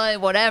Tesla,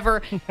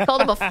 whatever. They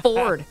called him a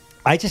Ford.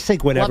 I just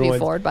think when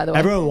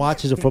everyone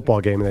watches a football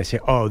game and they say,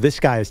 oh,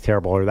 this guy is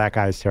terrible or that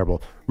guy is terrible.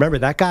 Remember,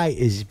 that guy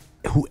is,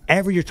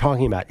 whoever you're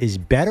talking about, is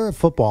better at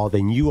football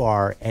than you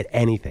are at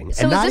anything.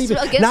 So and is this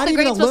against the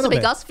grain supposed to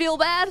make us feel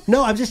bad?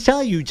 No, I'm just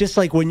telling you, just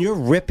like when you're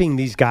ripping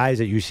these guys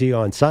that you see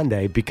on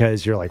Sunday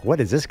because you're like,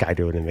 what is this guy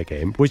doing in the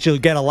game? Which you'll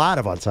get a lot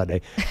of on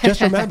Sunday. Just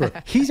remember,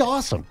 he's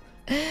awesome.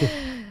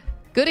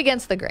 Good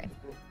against the grain.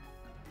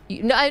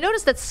 I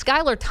noticed that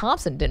Skylar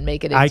Thompson didn't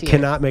make it into I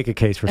cannot make a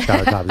case for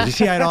Skylar Thompson. You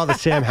see, I had all the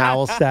Sam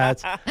Howell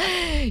stats.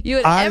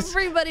 You had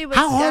everybody but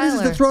How Skylar. hard is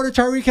it to throw to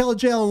Tyreek Hill and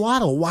Jalen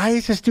Waddle? Why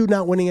is this dude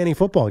not winning any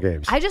football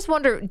games? I just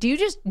wonder, do you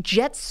just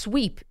jet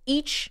sweep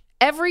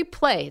every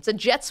play? It's a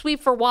jet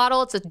sweep for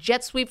Waddle. It's a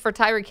jet sweep for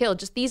Tyreek Hill.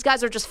 Just these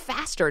guys are just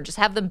faster. Just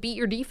have them beat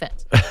your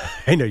defense.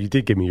 I know, you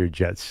did give me your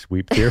jet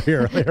sweep theory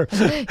earlier.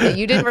 Yeah,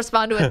 you didn't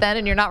respond to it then,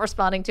 and you're not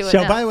responding to it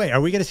now. So, by the way, are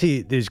we going to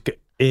see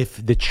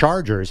if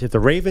the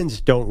Ravens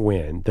don't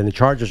win, then the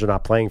Chargers are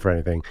not playing for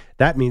anything.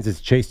 That means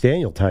it's Chase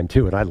Daniel time,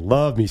 too. And I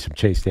love me some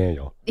Chase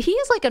Daniel. He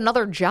has like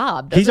another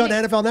job. He's on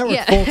NFL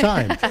Network full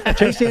time.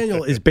 Chase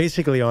Daniel is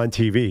basically on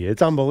TV.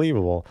 It's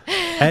unbelievable.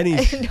 And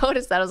I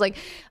noticed that. I was like,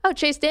 oh,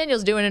 Chase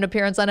Daniel's doing an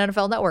appearance on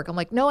NFL Network. I'm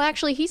like, no,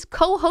 actually, he's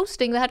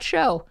co-hosting that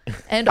show.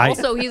 And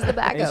also, he's the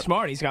backup. He's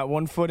smart. He's got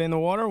 1 foot in the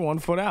water, 1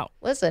 foot out.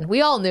 Listen,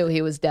 we all knew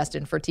he was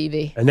destined for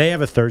TV. And they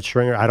have a third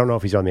stringer. I don't know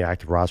if he's on the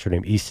active roster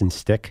named Easton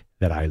Stick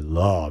that I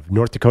love.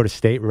 North Dakota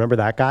State. Remember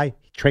that guy?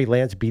 Trey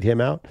Lance beat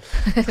him out?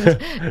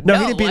 No,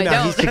 he didn't beat him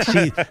out. He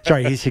succeeded.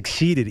 Sorry, he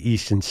succeeded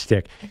Easton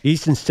Stick.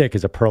 Easton Stick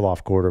is a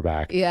Perloff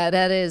quarterback. Yeah,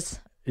 that is.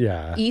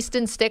 Yeah.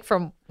 Easton Stick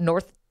from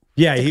North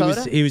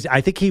Dakota? He was.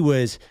 I think he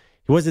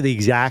wasn't the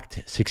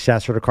exact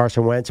successor to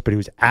Carson Wentz, but he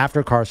was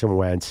after Carson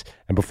Wentz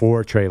and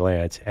before Trey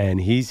Lance.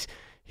 And he's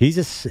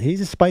a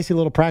spicy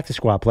little practice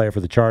squad player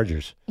for the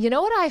Chargers. You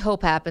know what I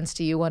hope happens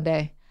to you one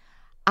day?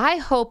 I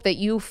hope that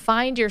you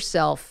find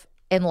yourself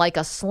in like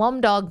a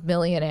Slumdog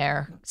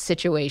Millionaire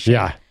situation.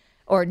 Yeah.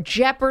 Or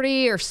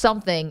Jeopardy or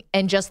something,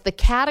 and just the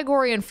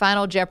category in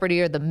Final Jeopardy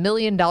or the $1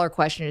 million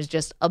question is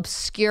just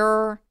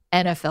obscure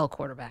NFL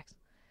quarterbacks.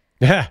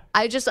 Yeah.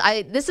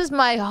 This is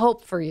my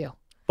hope for you.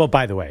 Well,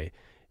 by the way,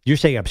 you're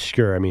saying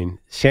obscure. I mean,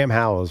 Sam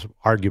Howell is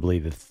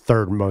arguably the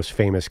third most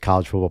famous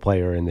college football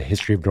player in the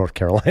history of North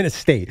Carolina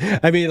State.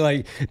 I mean,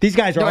 like, these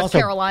guys are North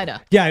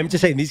Carolina. Yeah, I'm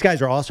just saying, these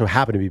guys are also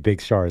happen to be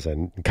big stars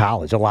in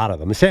college, a lot of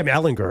them. Sam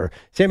Ehlinger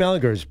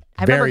is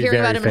I remember hearing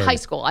about him famous. In high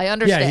school. I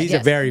understand. Yeah, he's a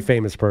very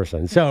famous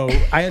person. So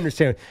I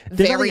understand.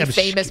 Very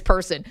famous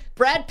person.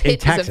 Brad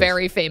Pitt is a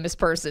very famous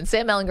person.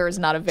 Sam Ehlinger is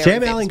not a very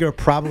famous person. Sam Ehlinger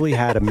probably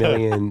had 1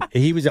 million.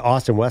 He was at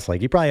Austin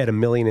Westlake. He probably had 1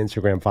 million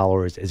Instagram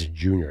followers as a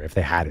junior, if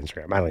they had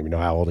Instagram. I don't even know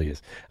how old he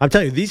is. I'm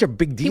telling you, these are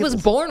big deals. He was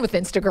born with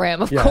Instagram.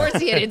 Of course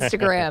he had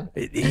Instagram.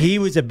 He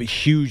was a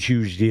huge,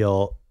 huge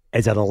deal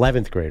as an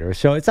 11th grader.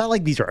 So it's not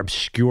like these are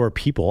obscure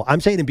people.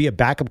 I'm saying to be a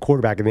backup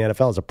quarterback in the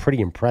NFL is a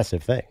pretty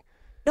impressive thing.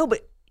 No,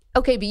 but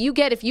okay, but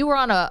if you were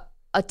on a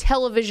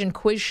television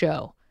quiz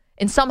show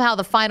and somehow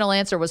the final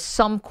answer was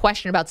some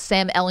question about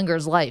Sam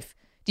Ehlinger's life,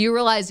 do you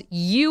realize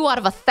you out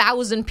of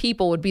 1,000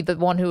 people would be the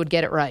one who would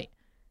get it right?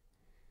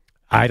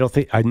 I don't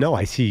think, I know.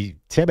 I see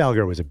Sam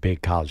Ehlinger was a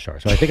big college star.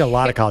 So I think a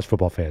lot of college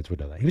football fans would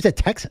know that. He was at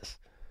Texas.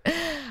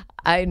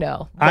 I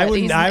know. I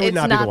would not be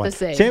the one.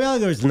 Same. Sam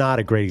Ehlinger is not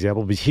a great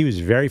example because he was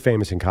very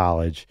famous in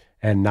college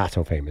and not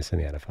so famous in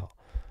the NFL.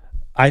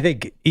 I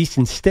think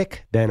Easton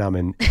Stick, then I'm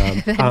going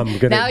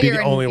to be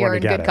the only one to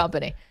get it. You're in good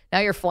company. Now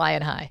you're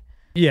flying high.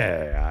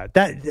 Yeah.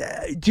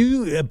 Do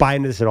you buy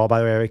into this at all, by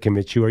the way? I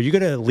convince you. Are you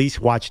going to at least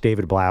watch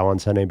David Blau on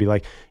Sunday and be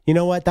like, you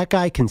know what? That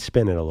guy can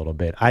spin it a little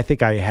bit. I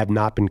think I have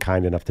not been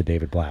kind enough to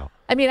David Blau.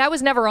 I mean, I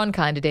was never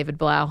unkind to David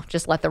Blau.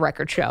 Just let the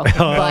record show. But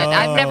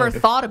I've never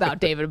thought about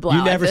David Blau.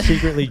 You never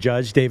secretly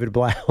judged David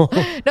Blau?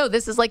 No,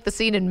 this is like the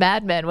scene in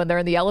Mad Men when they're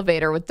in the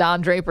elevator with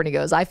Don Draper and he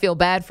goes, I feel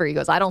bad for you. He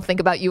goes, I don't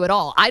think about you at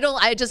all.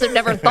 I just have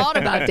never thought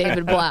about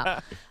David Blau.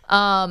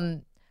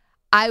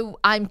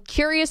 I'm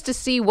curious to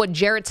see what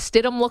Jarrett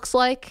Stidham looks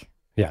like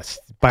Yes.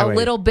 A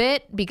little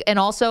bit. And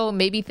also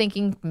maybe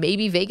thinking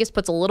maybe Vegas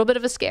puts a little bit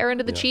of a scare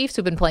into the Chiefs,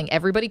 who've been playing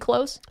everybody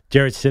close.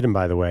 Jarrett Stidham,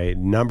 by the way,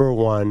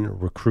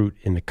 #1 recruit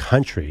in the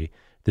country,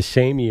 the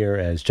same year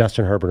as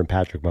Justin Herbert and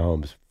Patrick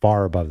Mahomes,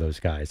 far above those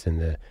guys in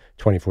the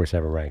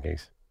 24/7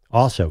 rankings.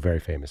 Also very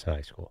famous in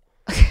high school.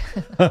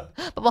 But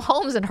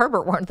Mahomes and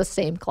Herbert weren't the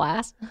same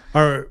class.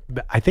 Or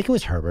I think it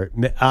was Herbert.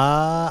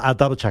 I'll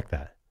double check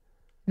that.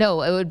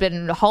 No, it would have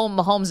been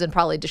Mahomes and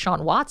probably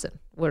Deshaun Watson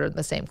were in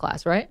the same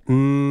class, right?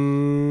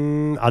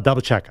 I'll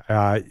double check.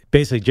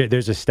 Basically,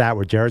 there's a stat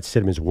where Jarrett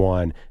Stidham is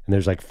 1, and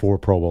there's like 4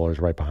 Pro Bowlers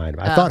right behind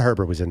him. I thought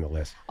Herbert was in the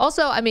list.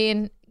 Also, I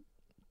mean,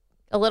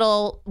 a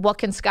little, what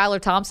can Skylar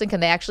Thompson, can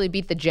they actually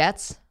beat the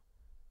Jets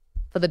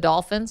for the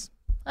Dolphins?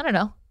 I don't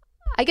know.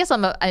 I guess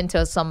I'm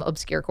into some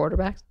obscure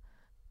quarterbacks.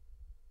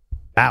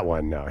 That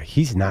one, no.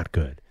 He's not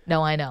good.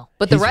 No, I know.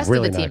 But the rest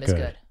really of the team is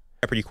good.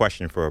 A pretty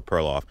question for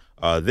Perloff.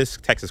 This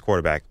Texas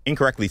quarterback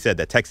incorrectly said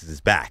that Texas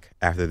is back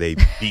after they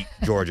beat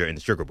Georgia in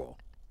the Sugar Bowl.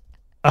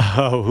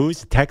 Oh,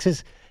 who's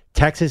Texas?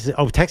 Texas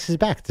is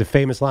back. It's a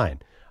famous line.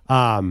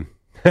 Texas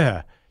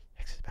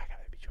is back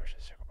after they beat Georgia in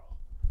the Sugar Bowl.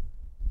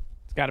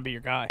 It's got to be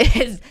your guy.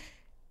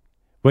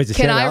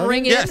 Can I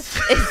ring in? Yes.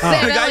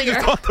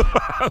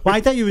 Well, I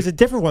thought you was a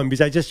different one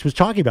because I just was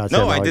talking about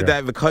Sam No, I Ellinger. did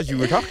that because you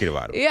were talking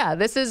about it. Yeah,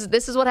 this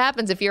is what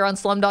happens if you're on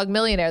Slumdog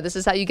Millionaire. This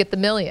is how you get the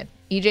million.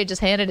 EJ just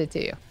handed it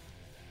to you.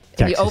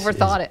 And you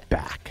overthought it.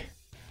 Back.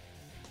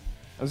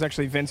 It was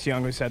actually Vince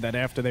Young who said that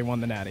after they won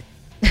the Natty.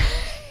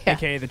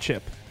 A.K.A. the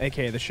chip.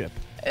 A.K.A. the ship.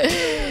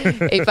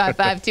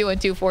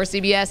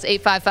 855-212-4CBS,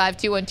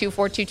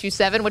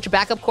 855-212-4227. Which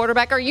backup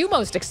quarterback are you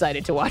most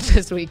excited to watch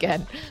this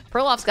weekend?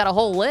 Perloff's got a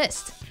whole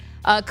list.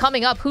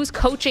 Coming up, who's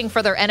coaching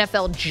for their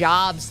NFL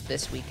jobs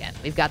this weekend?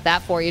 We've got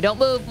that for you. Don't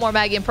move. More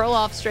Maggie and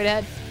Perloff straight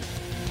ahead.